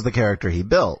that was the character he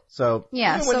built. So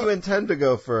even when you intend to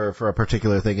go for a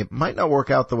particular thing, it might not work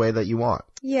out the way that you want.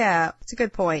 Yeah, it's a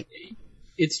good point.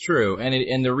 It's true,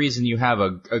 and the reason you have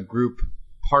a group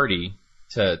party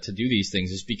to do these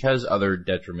things is because other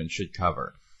detriments should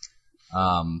cover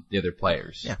the other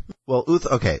players. Yeah. Well,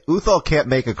 Uthal can't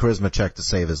make a charisma check to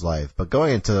save his life, but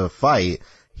going into the fight,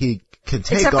 he can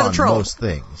take on most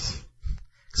things.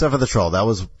 Except for the troll. That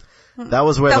was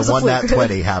where the one nat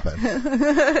 20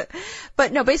 happened.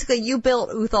 But no, basically you built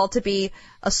Uthal to be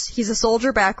he's a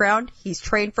soldier background. He's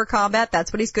trained for combat.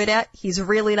 That's what he's good at. He's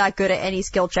really not good at any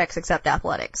skill checks except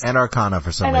athletics. And Arcana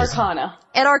for some reason.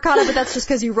 And Arcana, but that's just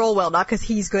because you roll well, not because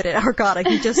he's good at Arcana.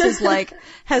 He just is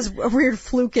has a weird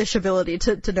flukish ability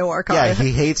to know Arcana. Yeah,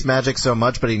 he hates magic so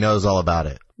much, but he knows all about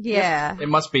it. Yeah. It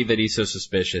must be that he's so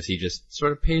suspicious, he just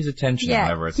sort of pays attention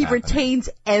whenever it's happening. He retains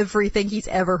everything he's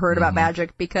ever heard about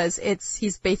magic because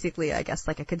he's basically, I guess,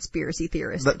 like a conspiracy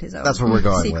theorist in his own that's what we're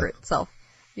going secret with. self.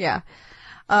 Yeah.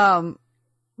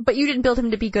 But you didn't build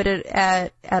him to be good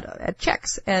at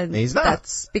checks, and he's not.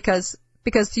 That's because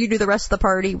you knew the rest of the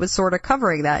party was sort of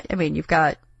covering that. I mean, you've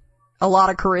got a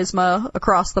lot of charisma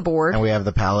across the board. And we have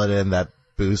the paladin that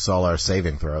boosts all our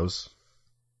saving throws.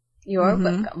 You're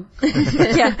welcome.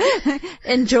 Yeah.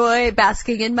 Enjoy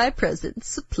basking in my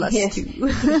presence.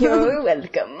 +2. You're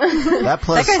welcome. That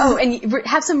plus... and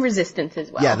have some resistance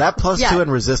as well. Yeah, that +2 in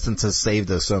resistance has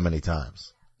saved us so many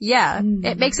times. Yeah,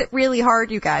 it makes it really hard,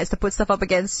 you guys, to put stuff up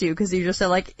against you, because you just are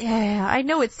like, yeah, I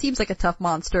know it seems like a tough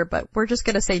monster, but we're just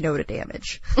gonna say no to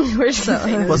damage.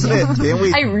 Wasn't it? Didn't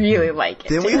we? I really like it.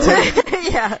 Didn't we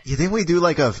take? Yeah. Didn't we do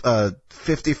like a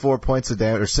 54 points of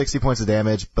damage or 60 points of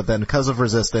damage? But then because of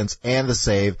resistance and the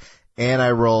save, and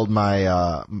I rolled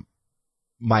my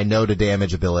my no to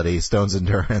damage ability, Stone's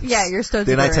Endurance. Yeah, your Stone's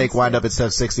Didn't Endurance. I take wind up instead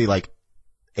of 60, like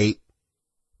 8?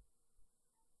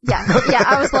 Yeah,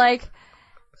 I was like,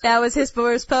 that was his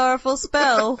most powerful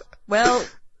spell. Well,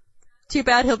 too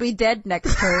bad he'll be dead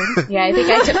next turn. Yeah, I think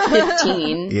I took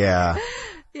 15. Yeah.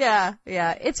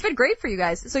 Yeah. It's been great for you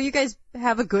guys. So you guys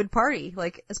have a good party,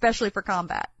 like, especially for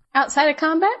combat. Outside of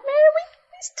combat, man, we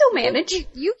still manage.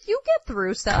 You get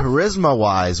through stuff.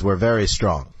 Charisma-wise, we're very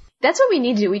strong. That's what we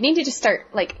need to do. We need to just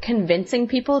start, convincing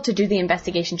people to do the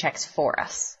investigation checks for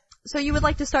us. So you would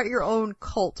like to start your own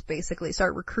cult, basically.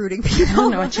 Start recruiting people. I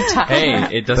don't know what you're talking about.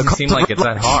 Hey, it doesn't seem like it's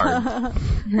that hard.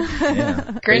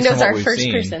 Yeah. Grindo's our first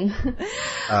person.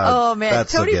 Oh man,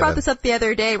 Tony brought given. this up the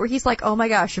other day where he's like, oh my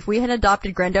gosh, if we had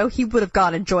adopted Grindo, he would have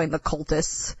gone and joined the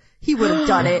cultists. He would have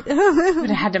done it.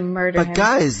 Would have had to murder him. But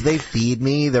guys, they feed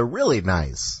me. They're really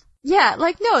nice. Yeah,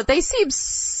 no, they seem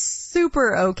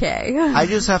super okay. I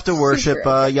just have to worship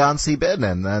Yancy Bin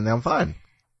and I'm fine.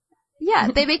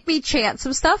 Yeah, they make me chant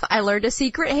some stuff. I learned a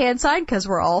secret hand sign because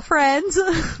we're all friends.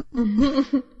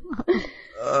 And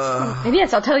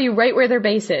yes, I'll tell you right where their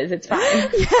base is. It's fine.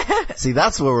 See,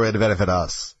 that's where we're going to benefit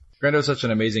us. Grendo's such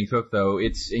an amazing cook, though.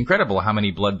 It's incredible how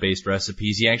many blood-based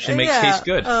recipes he actually makes taste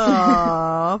good.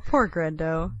 Oh, poor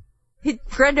Grendo.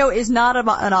 Grendo is not an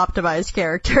optimized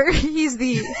character. He's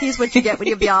what you get when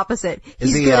you have the opposite.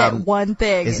 He's good at one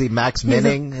thing. Is he Max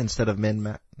Minning instead of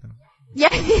Min-Max?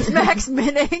 Yeah, he's Max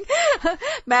Minning.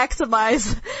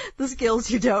 Maximize the skills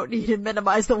you don't need and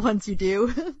minimize the ones you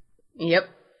do. Yep.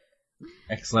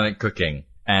 Excellent at cooking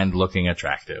and looking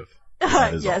attractive.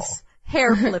 That is yes. all.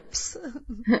 Hair flips.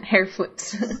 Hair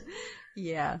flips.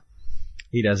 Yeah.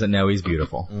 He doesn't know he's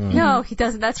beautiful. No, he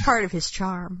doesn't. That's part of his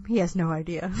charm. He has no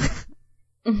idea.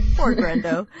 Poor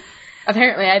Grendo.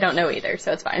 Apparently I don't know either,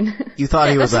 so it's fine. You thought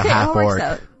he was a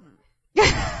half-orc.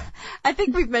 I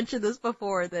think we've mentioned this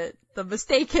before, that the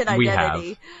mistaken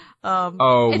identity.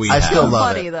 I still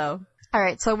love funny, it. though.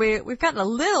 Alright, so we've gotten a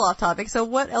little off topic, so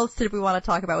what else did we want to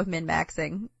talk about with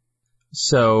min-maxing?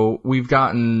 So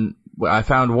I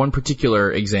found one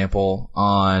particular example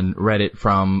on Reddit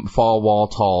from Fall Wall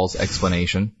Tall's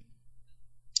explanation.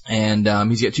 And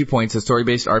he's got 2 points, a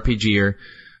story-based RPGer,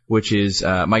 which is,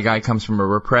 my guy comes from a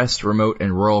repressed, remote,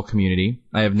 and rural community.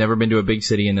 I have never been to a big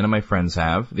city, and none of my friends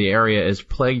have. The area is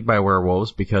plagued by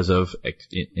werewolves because of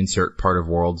insert part of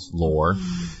world's lore.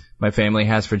 My family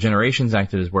has for generations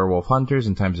acted as werewolf hunters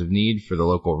in times of need for the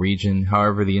local region.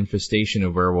 However, the infestation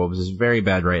of werewolves is very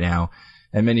bad right now,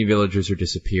 and many villagers are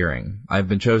disappearing. I've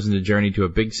been chosen to journey to a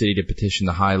big city to petition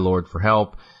the High Lord for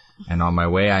help, and on my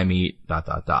way I meet ...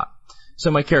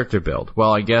 So my character build.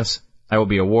 Well, I guess I will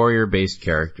be a warrior-based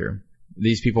character.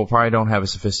 These people probably don't have a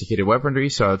sophisticated weaponry,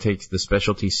 so I'll take the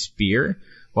specialty spear.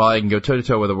 While I can go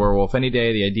toe-to-toe with a werewolf any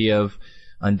day, the idea of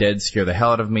undead scare the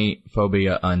hell out of me.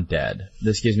 Phobia undead.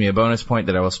 This gives me a bonus point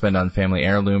that I will spend on family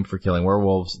heirloom for killing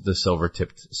werewolves, the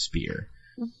silver-tipped spear.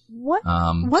 What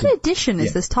edition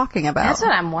is this talking about? That's what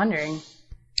I'm wondering.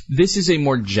 This is a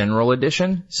more general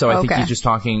edition, so I think Okay. he's just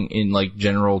talking in like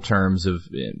general terms of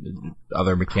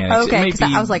other mechanics. Okay, because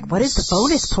I was like, what is the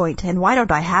bonus point, and why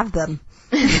don't I have them?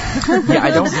 Yeah,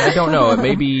 I don't know. It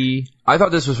may be. I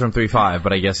thought this was from 3.5,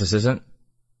 but I guess this isn't.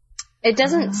 It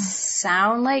doesn't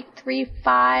sound like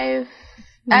 3.5.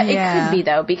 Yeah. It could be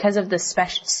though, because of the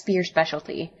spear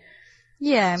specialty.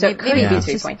 Yeah, So it could maybe be it's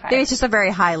just, 3.5. maybe it's just a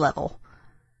very high level.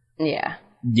 Yeah.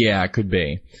 Yeah, it could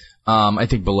be. I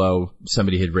think below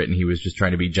somebody had written he was just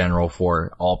trying to be general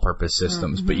for all-purpose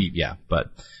systems, whereas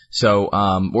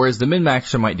the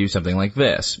min-maxer might do something like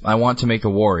this. I want to make a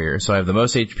warrior, so I have the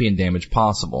most HP and damage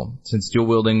possible. Since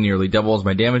dual-wielding nearly doubles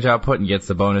my damage output and gets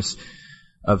the bonus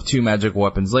of 2 magical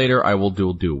weapons later, I will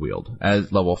dual-wield.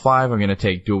 At level 5, I'm going to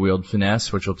take dual-wield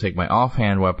finesse, which will take my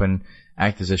offhand weapon,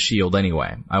 act as a shield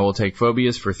anyway. I will take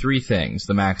phobias for 3 things,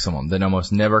 the maximum, that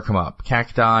almost never come up.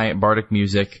 Cacti, bardic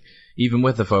music. Even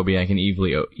with the phobia, I can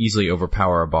easily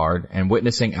overpower a bard, and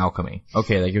witnessing alchemy.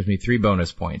 Okay, that gives me 3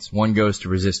 bonus points. 1 goes to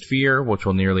resist fear, which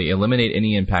will nearly eliminate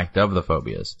any impact of the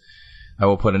phobias. I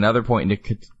will put another point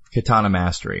into katana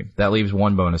mastery. That leaves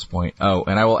 1 bonus point. Oh,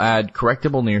 and I will add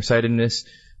correctable nearsightedness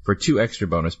for 2 extra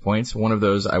bonus points. One of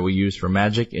those I will use for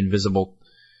magic invisible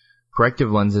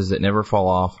corrective lenses that never fall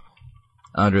off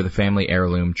under the family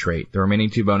heirloom trait. The remaining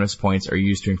 2 bonus points are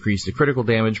used to increase the critical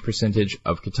damage percentage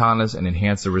of katanas and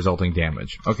enhance the resulting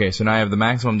damage. Okay, so now I have the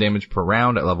maximum damage per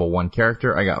round at level 1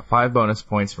 character. I got 5 bonus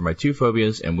points for my 2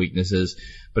 phobias and weaknesses,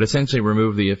 but essentially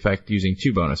removed the effect using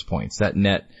 2 bonus points. That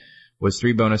net was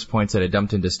 3 bonus points that I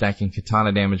dumped into stacking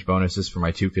katana damage bonuses for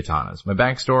my 2 katanas. My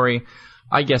backstory,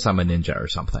 I guess I'm a ninja or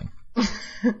something.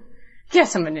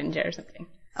 Guess I'm a ninja or something.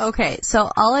 Okay, so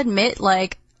I'll admit,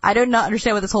 I do not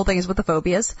understand what this whole thing is with the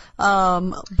phobias.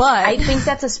 But I think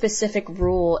that's a specific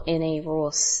rule in a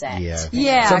rule set.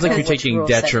 Yeah. Sounds like you're Which taking rule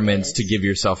set it detriments is. to give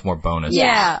yourself more bonus.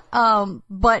 Yeah.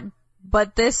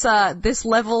 But this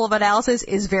level of analysis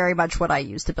is very much what I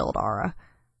use to build Aura.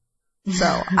 So,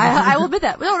 I will admit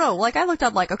that. No, I looked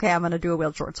up okay, I'm gonna do a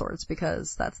wield short swords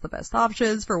because that's the best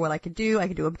options for what I can do. I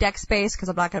can do a dex base because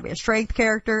I'm not gonna be a strength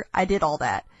character. I did all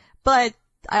that. But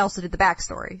I also did the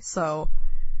backstory, so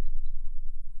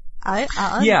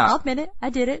I'll admit it. I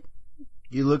did it.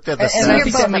 You looked at the And I you're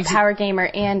think both that a makes it- power gamer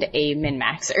and a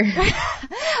min-maxer.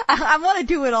 I want to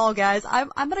do it all, guys. I'm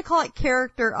going to call it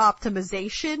character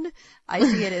optimization. I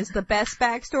see it as the best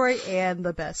backstory and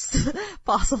the best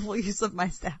possible use of my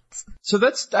stats. So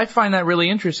I find that really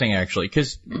interesting actually,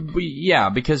 because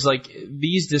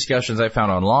these discussions I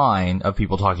found online of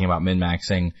people talking about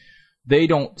min-maxing, they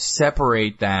don't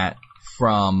separate that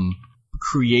from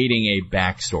creating a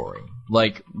backstory.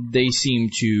 They seem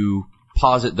to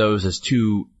posit those as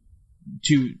two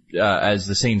as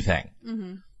the same thing.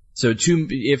 Mm-hmm. So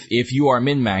if you are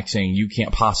min-maxing, you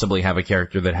can't possibly have a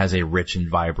character that has a rich and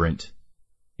vibrant,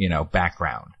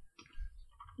 background.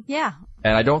 Yeah.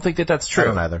 And I don't think that that's true. I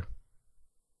don't either.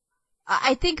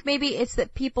 I think maybe it's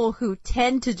that people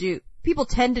tend to do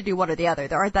one or the other.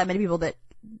 There aren't that many people that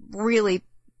really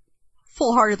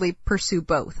full-heartedly pursue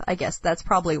both. I guess that's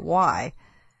probably why.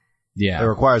 Yeah. It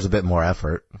requires a bit more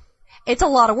effort. It's a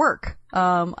lot of work.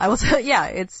 I will say,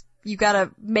 yeah, you gotta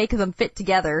make them fit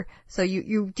together, so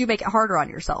you do make it harder on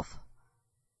yourself.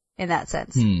 In that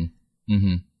sense.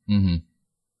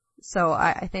 So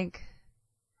I think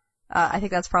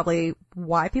that's probably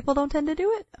why people don't tend to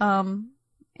do it.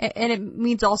 And it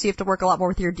means also you have to work a lot more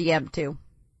with your DM too.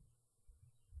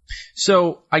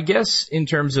 So I guess in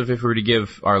terms of if we were to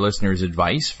give our listeners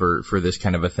advice for this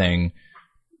kind of a thing,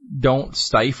 don't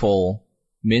stifle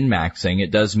min-maxing. It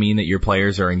does mean that your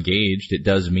players are engaged. It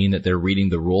does mean that they're reading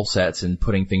the rule sets and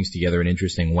putting things together in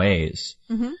interesting ways.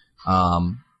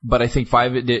 Mm-hmm. But I think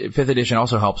 5th edition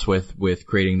also helps with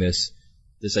creating this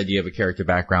idea of a character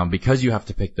background, because you have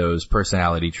to pick those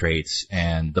personality traits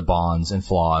and the bonds and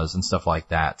flaws and stuff like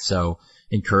that. So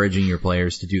encouraging your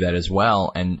players to do that as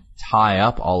well and tie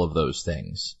up all of those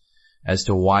things as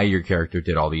to why your character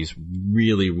did all these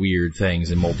really weird things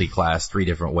in multi-class 3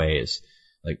 different ways.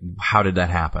 Like, how did that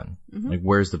happen? Mm-hmm. Like,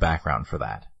 where's the background for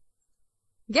that?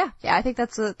 Yeah, I think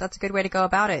that's a good way to go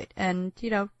about it. And,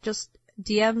 just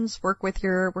DMs work with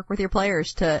your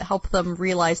players to help them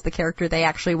realize the character they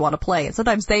actually want to play. And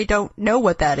sometimes they don't know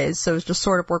what that is, so just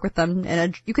sort of work with them,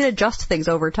 and you can adjust things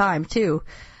over time too.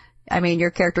 I mean, your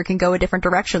character can go a different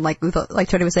direction. Like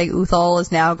Tony was saying, Uthal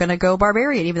is now going to go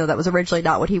barbarian, even though that was originally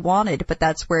not what he wanted, but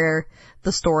that's where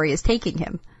the story is taking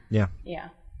him. Yeah. Yeah.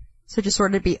 So just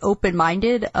sort of be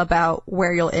open-minded about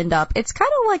where you'll end up. It's kind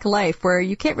of like life, where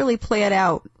you can't really plan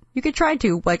out. You could try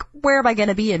to, like, where am I going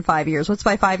to be in 5 years? What's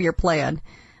my 5-year plan?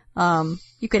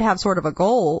 You could have sort of a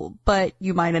goal, but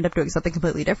you might end up doing something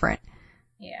completely different.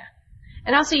 Yeah.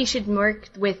 And also you should work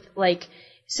with,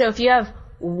 so if you have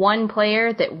one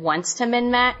player that wants to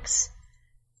min-max,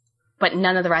 but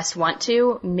none of the rest want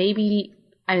to, maybe,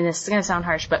 this is going to sound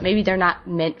harsh, but maybe they're not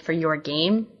meant for your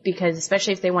game, because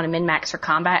especially if they want to min-max for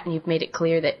combat and you've made it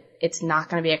clear that it's not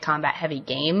going to be a combat-heavy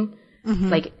game,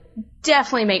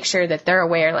 definitely make sure that they're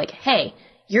aware, hey,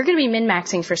 you're going to be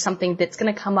min-maxing for something that's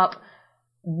going to come up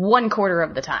 1/4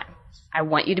 of the time. I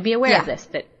want you to be aware of this,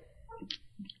 that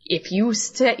if you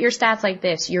set your stats like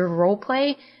this, your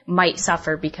roleplay might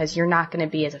suffer because you're not going to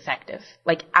be as effective,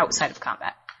 outside of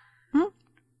combat.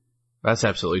 That's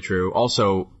absolutely true.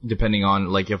 Also, depending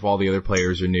on, if all the other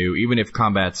players are new, even if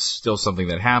combat's still something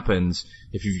that happens,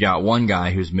 if you've got one guy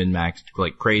who's min-maxed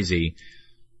like crazy,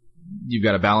 you've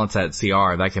got to balance that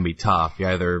CR. That can be tough. He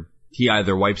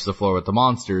either wipes the floor with the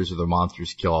monsters, or the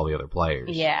monsters kill all the other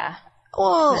players. Yeah.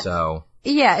 Well,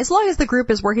 yeah, as long as the group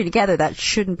is working together, that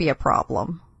shouldn't be a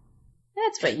problem.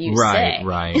 That's what you say.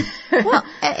 Right. Well,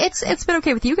 it's been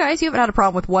okay with you guys. You haven't had a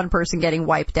problem with one person getting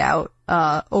wiped out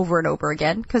over and over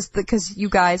again, because you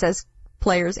guys as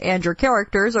players and your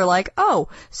characters are like, oh,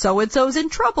 so-and-so's in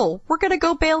trouble. We're gonna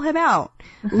go bail him out.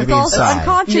 Uthal's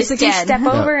unconscious again. Step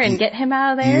over and get him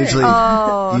out of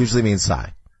there. Usually means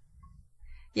Sai.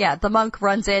 Yeah, the monk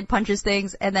runs in, punches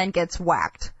things, and then gets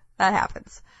whacked. That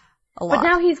happens a lot. But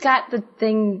now he's got the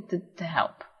thing to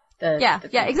help. Yeah,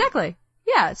 exactly.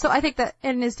 Yeah, so I think that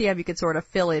in his DM you could sort of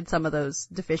fill in some of those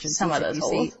deficiencies. Some of those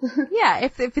holes. Yeah,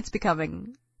 if it's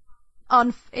becoming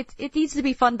it needs to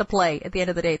be fun to play at the end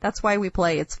of the day. That's why we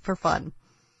play. It's for fun.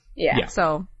 Yeah.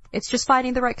 So it's just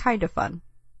finding the right kind of fun.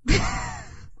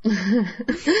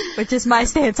 Which is my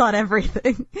stance on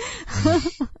everything.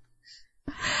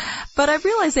 But I'm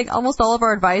realizing almost all of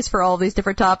our advice for all of these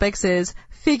different topics is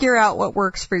figure out what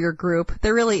works for your group.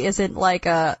 There really isn't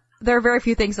there are very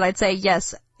few things that I'd say,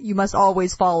 yes, you must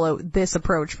always follow this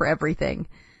approach for everything.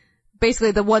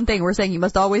 Basically, the one thing we're saying you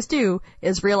must always do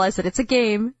is realize that it's a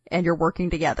game and you're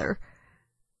working together.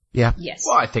 Yeah. Yes.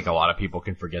 Well, I think a lot of people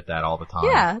can forget that all the time.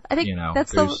 Yeah, I think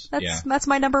that's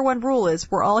my number one rule is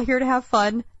we're all here to have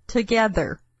fun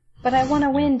together. But I want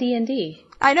to win D&D.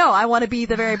 I know, I want to be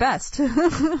the very best.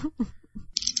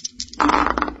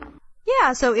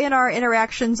 Yeah, so in our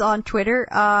interactions on Twitter,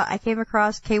 I came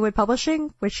across Kwood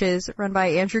Publishing, which is run by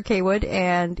Andrew Kwood,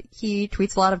 and he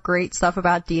tweets a lot of great stuff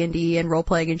about D&D and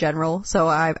role-playing in general, so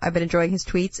I've been enjoying his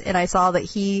tweets, and I saw that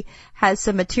he has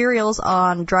some materials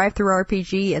on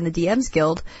Drive-Thru-RPG and the DM's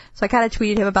Guild, so I kind of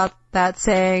tweeted him about that,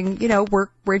 saying,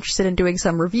 we're interested in doing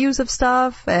some reviews of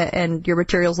stuff, and your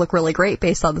materials look really great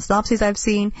based on the synopses I've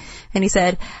seen, and he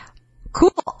said,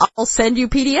 cool, I'll send you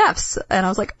PDFs. And I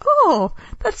was like, oh,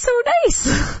 that's so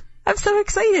nice. I'm so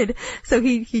excited. So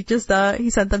he just, he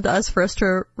sent them to us for us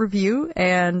to review,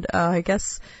 and, I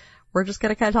guess we're just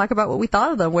gonna kind of talk about what we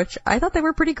thought of them, which I thought they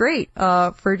were pretty great,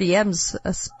 for DMs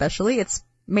especially. It's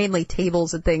mainly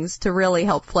tables and things to really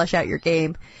help flesh out your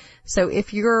game. So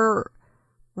if you're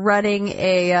running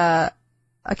a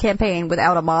campaign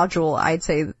without a module, I'd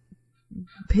say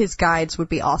his guides would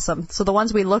be awesome. So the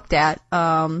ones we looked at,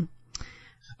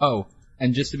 Oh,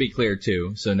 and just to be clear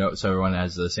too, so everyone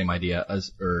has the same idea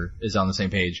or is on the same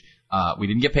page. We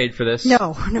didn't get paid for this.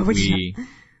 No, we didn't.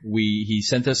 He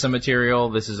sent us some material.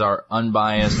 This is our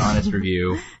unbiased, honest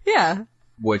review. Yeah.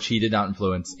 Which he did not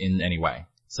influence in any way.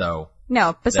 So.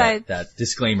 No, besides that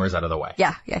disclaimer's out of the way.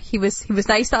 Yeah, he was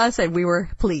nice to us and we were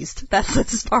pleased. That's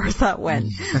as far as that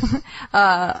went.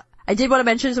 I did want to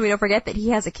mention, so we don't forget, that he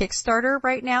has a Kickstarter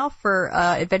right now for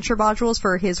adventure modules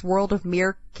for his World of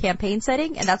Mir campaign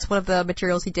setting, and that's one of the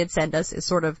materials he did send us, is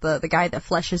sort of the guide that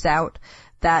fleshes out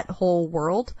that whole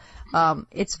world.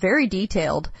 It's very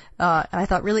detailed, and I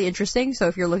thought really interesting. So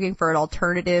if you're looking for an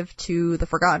alternative to the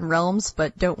Forgotten Realms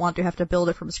but don't want to have to build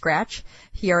it from scratch,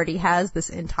 he already has this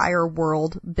entire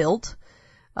world built,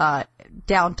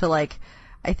 down to like,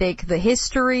 I think the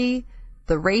history,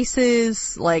 the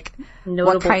races, like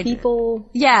notable what kind people.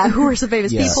 Yeah, who are some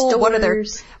famous people?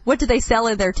 Stores. What do they sell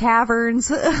in their taverns?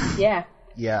 Yeah.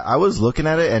 Yeah, I was looking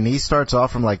at it, and he starts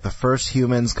off from like the first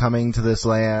humans coming to this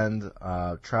land,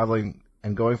 traveling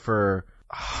and going for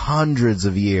hundreds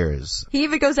of years. He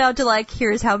even goes out to like,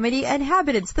 here's how many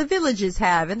inhabitants the villages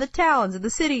have, and the towns, and the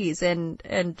cities,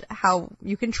 and how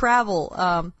you can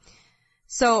travel.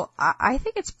 So I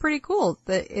think it's pretty cool.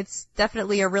 That it's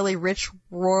definitely a really rich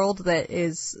world that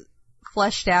is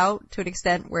fleshed out to an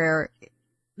extent where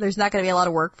there's not going to be a lot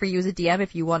of work for you as a DM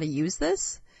if you want to use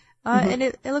this. And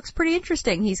it looks pretty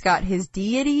interesting. He's got his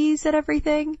deities and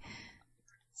everything.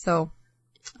 So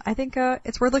I think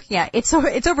it's worth looking at. It's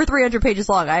over 300 pages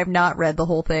long. I have not read the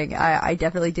whole thing. I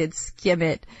definitely did skim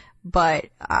it, but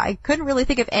I couldn't really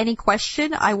think of any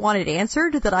question I wanted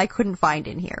answered that I couldn't find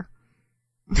in here.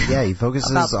 Yeah, he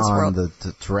focuses on the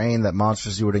terrain, that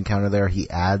monsters you would encounter there. He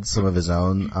adds some of his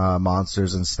own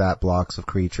monsters and stat blocks of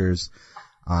creatures.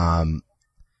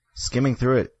 Skimming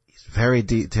through it, he's very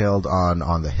detailed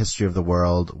on the history of the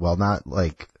world, while not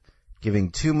like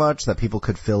giving too much that people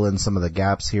could fill in some of the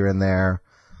gaps here and there.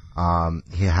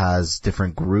 He has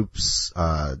different groups,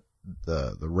 the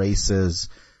races,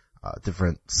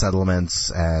 different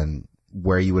settlements, and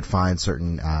where you would find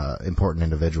certain important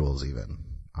individuals even.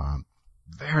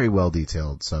 Very well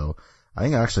detailed, so I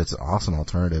think actually it's an awesome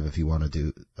alternative if you want to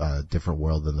do a different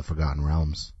world than the Forgotten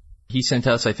Realms. He sent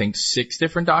us, I think, 6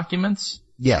 different documents.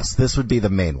 Yes, this would be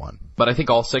the main one. But I think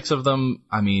all 6 of them,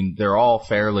 I mean, they're all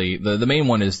fairly, the main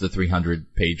one is the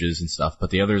 300 pages and stuff,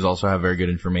 but the others also have very good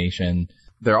information.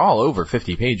 They're all over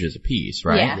 50 pages a piece,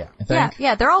 right? Yeah. I think.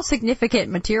 Yeah, they're all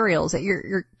significant materials that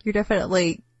you're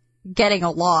definitely getting a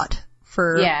lot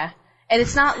for. Yeah. And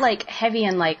it's not like heavy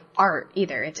in like art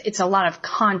either. It's a lot of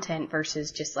content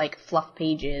versus just like fluff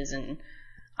pages and,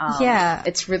 yeah.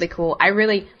 It's really cool.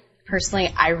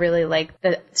 Personally, I really like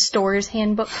the store's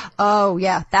handbook. Oh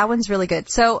yeah, that one's really good.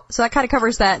 So that kind of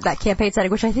covers that campaign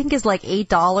setting, which I think is like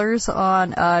 $8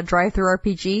 on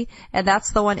DriveThruRPG, and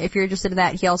that's the one. If you're interested in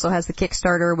that, he also has the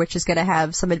Kickstarter, which is going to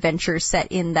have some adventures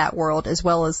set in that world, as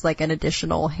well as like an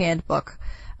additional handbook.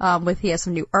 He has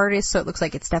some new artists, so it looks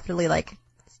like it's definitely like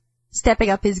stepping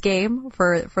up his game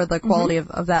for the quality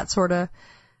of that sort of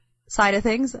side of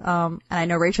things. And I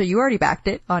know, Rachel, you already backed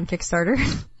it on Kickstarter.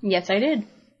 Yes, I did.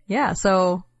 Yeah,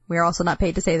 so we're also not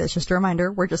paid to say this, just a reminder.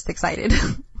 We're just excited.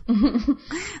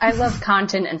 I love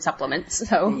content and supplements,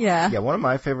 so. Yeah. Yeah, one of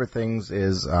my favorite things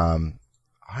is,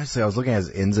 honestly, I was looking at his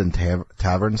Inns and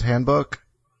Taverns handbook,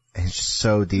 and it's just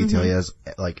so detailed. He has,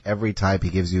 like, every type. He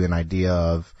gives you an idea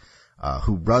of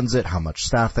who runs it, how much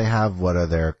staff they have, what are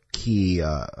their key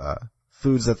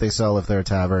foods that they sell if they're a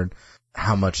tavern,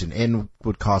 how much an inn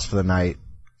would cost for the night.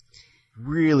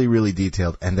 Really, really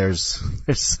detailed, and there's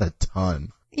a ton.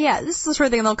 Yeah, this is the sort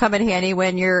of thing that'll come in handy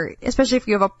when especially if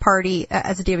you have a party,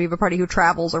 as a DM, you have a party who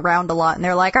travels around a lot, and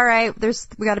they're like, alright,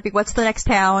 we gotta pick what's the next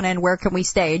town, and where can we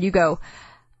stay? And you go,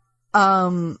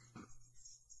 hold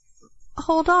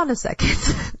on a second.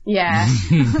 Yeah.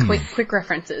 quick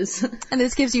references. And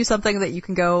this gives you something that you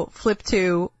can go flip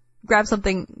to, grab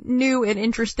something new and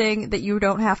interesting that you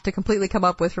don't have to completely come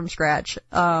up with from scratch.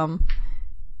 And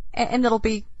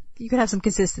you can have some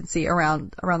consistency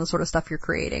around the sort of stuff you're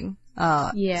creating.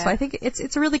 Yeah. So I think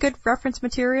it's a really good reference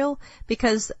material,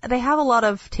 because they have a lot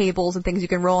of tables and things you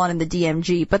can roll on in the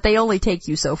DMG, but they only take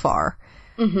you so far.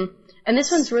 Mm-hmm. And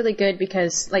this one's really good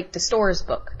because, like, the store's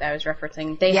book that I was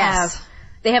referencing, they Yes.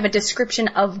 have a description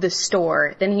of the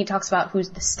store. Then he talks about who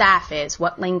the staff is,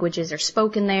 what languages are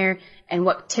spoken there, and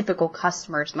what typical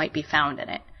customers might be found in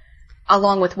it,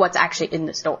 along with what's actually in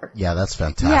the store. Yeah, that's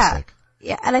fantastic.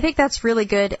 Yeah, and I think that's really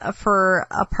good for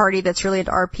a party that's really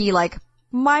into RP, like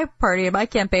my party and my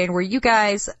campaign, where you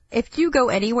guys, if you go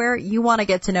anywhere, you want to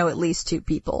get to know at least 2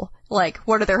 people. Like,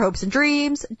 what are their hopes and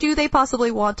dreams? Do they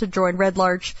possibly want to join Red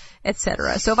Larch?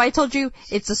 Etc. So if I told you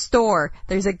it's a store,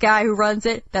 there's a guy who runs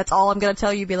it, that's all I'm going to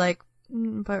tell you, be like,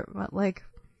 but like,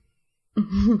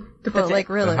 but like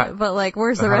really, but like,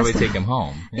 where's the rest? How do we take him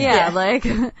home? Yeah, like,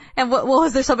 and what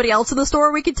was there somebody else in the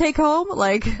store we could take home?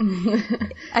 Like,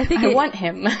 I think I want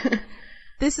him.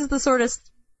 This is these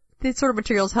sort of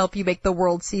materials help you make the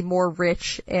world seem more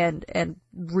rich and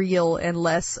real and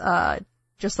less,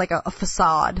 just like a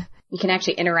facade. You can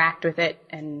actually interact with it,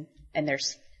 and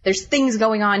there's things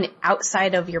going on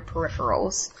outside of your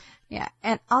peripherals. Yeah,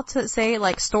 and I'll say,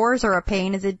 like, stores are a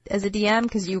pain as a DM,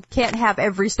 because you can't have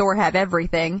every store have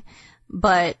everything,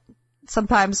 but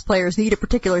sometimes players need a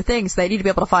particular thing, so they need to be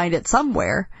able to find it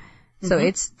somewhere. So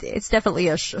it's definitely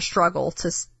a struggle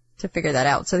to figure that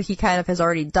out. So he kind of has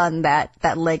already done that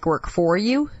legwork for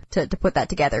you to put that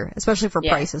together, especially for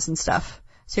prices and stuff.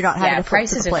 So you're not having to flip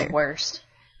prices through the player. are the worst.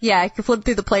 Yeah, you can flip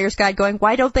through the player's guide going,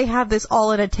 why don't they have this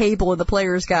all in a table in the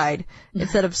player's guide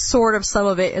instead of sort of some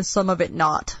of it and some of it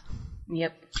not?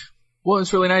 Yep. Well,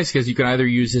 it's really nice because you can either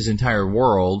use his entire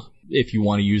world if you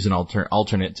want to use an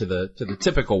alternate to the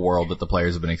typical world that the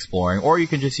players have been exploring, or you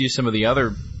can just use some of the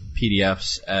other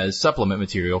PDFs as supplement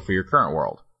material for your current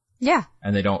world. Yeah.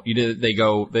 And they don't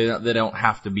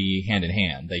have to be hand in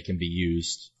hand. They can be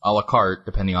used a la carte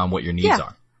depending on what your needs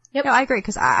are. Yep. No, I agree,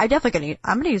 because I'm definitely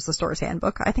I'm gonna use the store's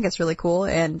handbook. I think it's really cool,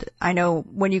 and I know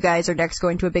when you guys are next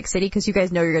going to a big city, because you guys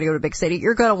know you're gonna go to a big city,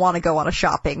 you're gonna want to go on a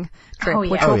shopping trip,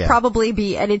 which will probably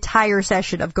be an entire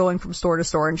session of going from store to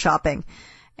store and shopping.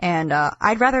 And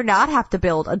I'd rather not have to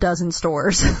build a dozen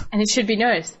stores. And it should be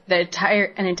noticed that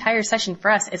an entire session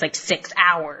for us is like 6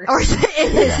 hours.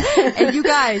 It is. And you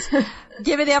guys,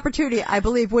 given the opportunity, I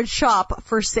believe would shop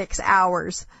for 6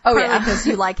 hours. Oh, yeah. Because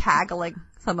you like haggling.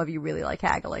 Some of you really like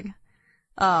haggling.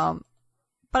 But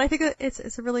I think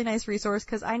it's a really nice resource,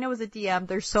 because I know as a DM,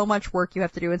 there's so much work you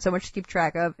have to do and so much to keep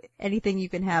track of. Anything you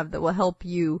can have that will help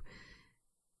you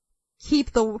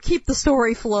keep the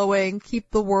story flowing,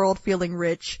 keep the world feeling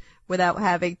rich without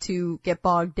having to get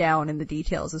bogged down in the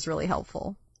details is really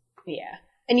helpful. Yeah.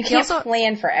 And you can't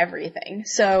plan for everything.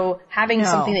 So having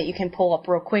something that you can pull up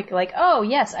real quick, like, oh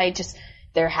yes,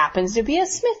 there happens to be a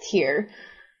smith here.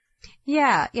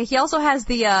 Yeah. He also has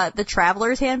the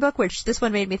Traveler's Handbook, which this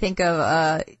one made me think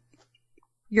of,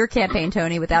 your campaign,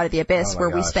 Tony, with Out of the Abyss, where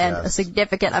we spend a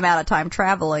significant amount of time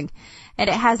traveling. And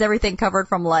it has everything covered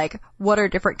from, like, what are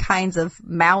different kinds of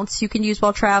mounts you can use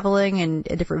while traveling and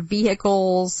different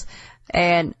vehicles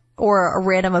or a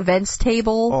random events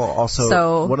table. Oh,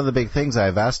 also, one of the big things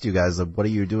I've asked you guys, what are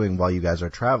you doing while you guys are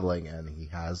traveling? And he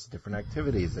has different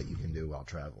activities that you can do while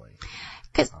traveling.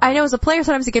 Because I know as a player,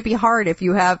 sometimes it can be hard if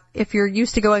you're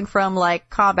used to going from, like,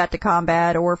 combat to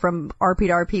combat or from RP to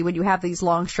RP, when you have these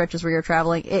long stretches where you're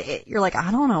traveling, you're like, I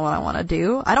don't know what I want to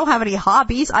do. I don't have any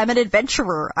hobbies. I'm an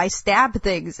adventurer. I stab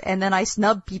things and then I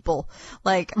snub people.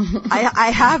 Like,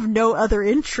 I have no other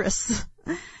interests.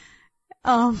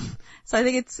 So I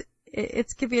think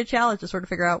it's can be a challenge to sort of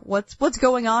figure out what's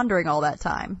going on during all that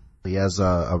time. He has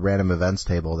a random events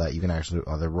table that you can actually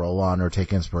either roll on or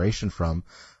take inspiration from,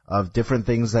 of different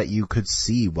things that you could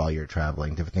see while you're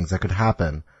traveling, different things that could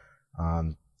happen.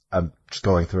 I'm just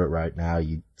going through it right now.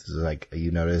 You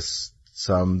notice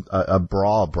a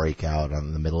brawl break out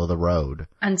on the middle of the road.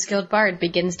 Unskilled bard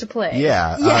begins to play.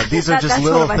 Yeah, these are just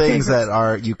little things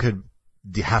that you could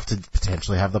have to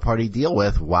potentially have the party deal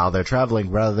with while they're traveling,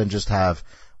 rather than just have,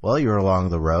 well, you're along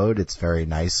the road, it's very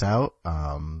nice out,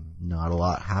 not a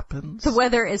lot happens. The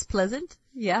weather is pleasant.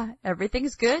 Yeah,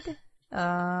 everything's good.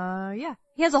 Yeah.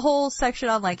 He has a whole section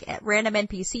on, like, random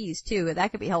NPCs, too, and that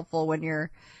could be helpful when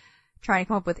you're trying to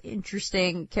come up with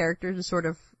interesting characters to sort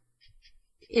of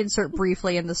insert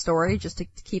briefly in the story, just to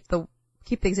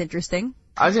keep things interesting.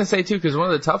 I was gonna say, too, because one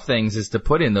of the tough things is to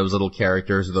put in those little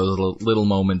characters, or those little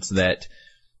moments that,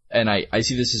 and I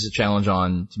see this as a challenge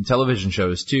on some television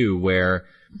shows, too, where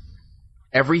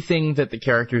everything that the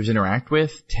characters interact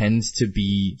with tends to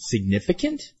be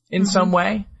significant in some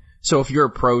way. So if you're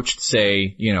approached,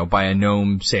 say, by a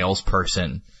gnome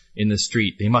salesperson in the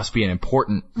street, they must be an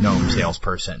important gnome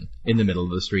salesperson in the middle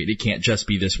of the street. It can't just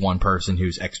be this one person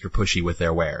who's extra pushy with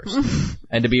their wares.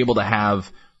 And to be able to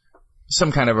have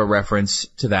some kind of a reference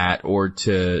to that, or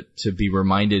to be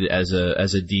reminded as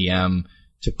a DM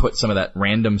to put some of that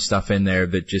random stuff in there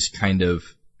that just kind of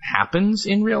happens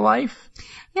in real life.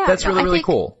 Yeah, that's really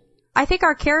cool. I think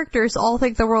our characters all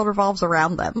think the world revolves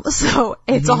around them, so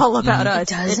it's all about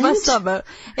us.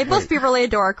 It must be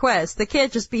related to our quest. They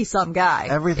can't just be some guy.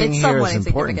 Everything here is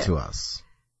important to us.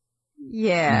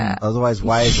 Yeah. Otherwise,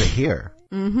 why is it here?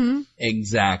 Mm-hmm.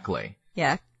 Exactly.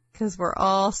 Yeah, because we're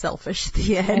all selfish at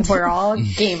the end. And we're all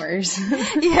gamers.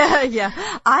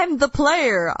 Yeah. I'm the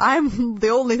player. I'm the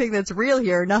only thing that's real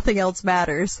here. Nothing else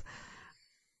matters.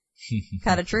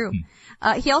 Kind of true.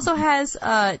 He also has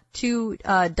 2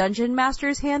 Dungeon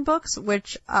Master's handbooks,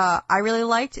 which I really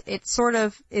liked. It sort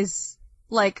of is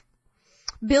like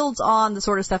builds on the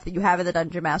sort of stuff that you have in the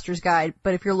Dungeon Master's Guide,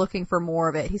 but if you're looking for more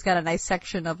of it, he's got a nice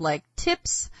section of like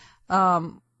tips,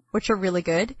 which are really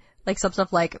good. Like some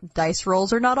stuff like dice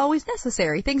rolls are not always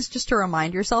necessary. Things just to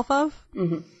remind yourself of.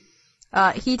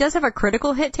 Mm-hmm. He does have a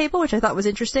critical hit table, which I thought was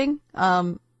interesting.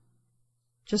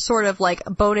 Just sort of like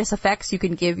bonus effects you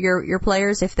can give your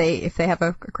players if they have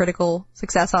a critical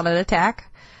success on an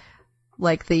attack.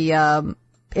 Like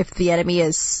if the enemy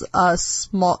is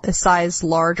size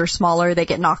large or smaller, they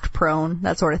get knocked prone,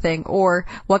 that sort of thing. Or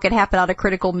what can happen on a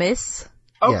critical miss.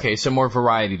 Okay, so more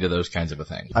variety to those kinds of a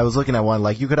thing. I was looking at one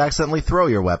like you could accidentally throw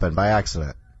your weapon by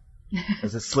accident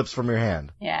as it slips from your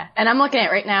hand. Yeah, and I'm looking at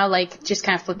it right now, like just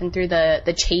kind of flipping through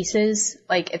the chases.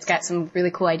 Like it's got some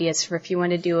really cool ideas for if you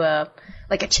want to do a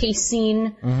chase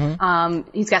scene.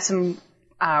 Mm-hmm. He's got some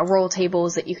roll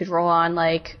tables that you could roll on,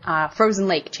 like Frozen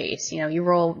Lake chase. You know, you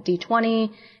roll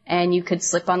d20 and you could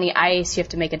slip on the ice. You have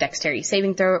to make a dexterity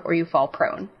saving throw, or you fall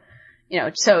prone. You know,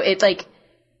 so it like.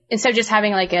 Instead of just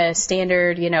having like a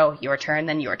standard, you know, your turn,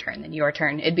 then your turn, then your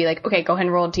turn, it'd be like, okay, go ahead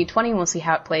and roll a d20 and we'll see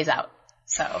how it plays out.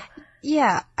 So.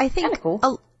 Yeah, I think cool.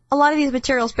 a lot of these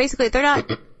materials, basically, they're not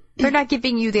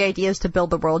giving you the ideas to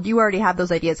build the world. You already have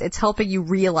those ideas. It's helping you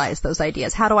realize those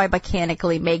ideas. How do I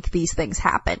mechanically make these things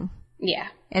happen? Yeah.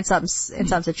 In some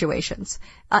situations.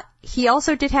 He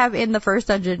also did have in the first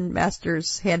Dungeon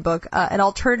Master's Handbook, an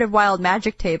alternative wild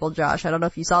magic table, Josh. I don't know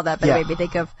if you saw that, but it made me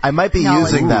think of. I might be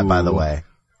using that, by the way.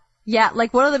 Yeah,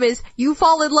 like one of them is, you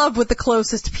fall in love with the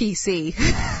closest PC.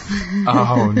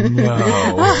 Oh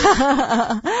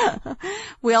no.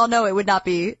 We all know it would not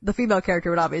be, the female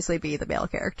character would obviously be the male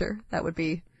character. That would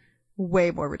be way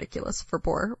more ridiculous for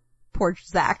poor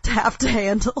Zach to have to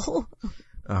handle.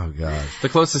 Oh gosh. The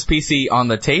closest PC on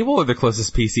the table or the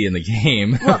closest PC in the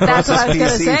game? Well, that's what I was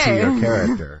gonna say. To your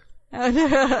character.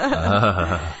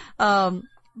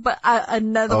 But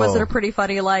another ones that are pretty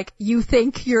funny, like, you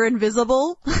think you're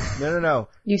invisible? No.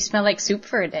 You smell like soup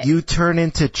for a day. You turn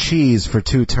into cheese for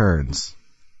 2 turns.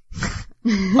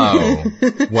 Oh,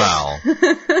 well,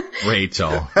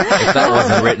 Rachel, if that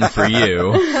wasn't written for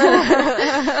you.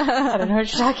 I don't know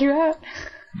what you're talking about.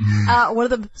 One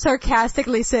of them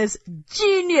sarcastically says,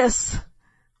 genius!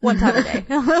 1 time a day.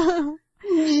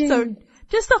 So,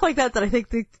 just stuff like that I think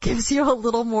that gives you a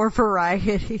little more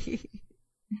variety.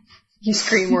 You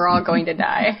scream, we're all going to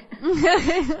die.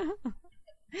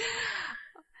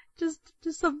 Just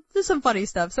some funny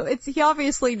stuff. So he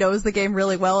obviously knows the game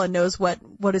really well and knows what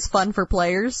is fun for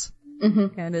players.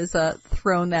 Mm-hmm. And has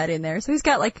thrown that in there. So he's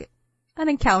got like an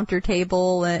encounter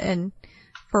table and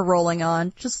for rolling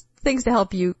on, just things to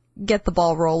help you get the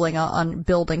ball rolling on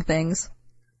building things.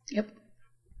 Yep.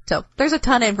 So there's a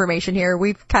ton of information here.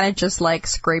 We've kind of just like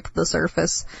scraped the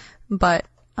surface, but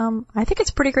I think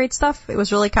it's pretty great stuff. It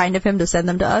was really kind of him to send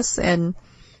them to us, and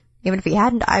even if he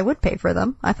hadn't, I would pay for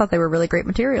them. I thought they were really great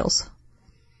materials.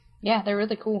 Yeah, they're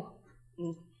really cool.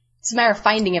 It's a matter of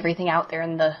finding everything out there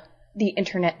in the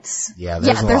internets. Yeah,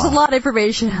 there's a lot of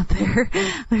information out there.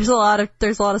 There's a lot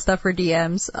of stuff for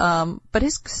DMs. But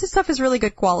his stuff is really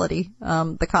good quality.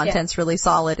 The content's really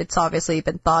solid. It's obviously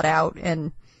been thought out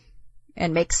and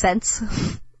makes sense.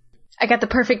 I got the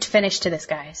perfect finish to this,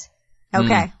 guys.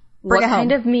 Okay. What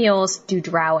kind of meals do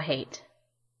drow hate?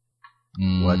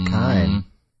 What kind?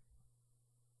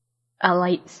 A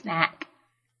light snack.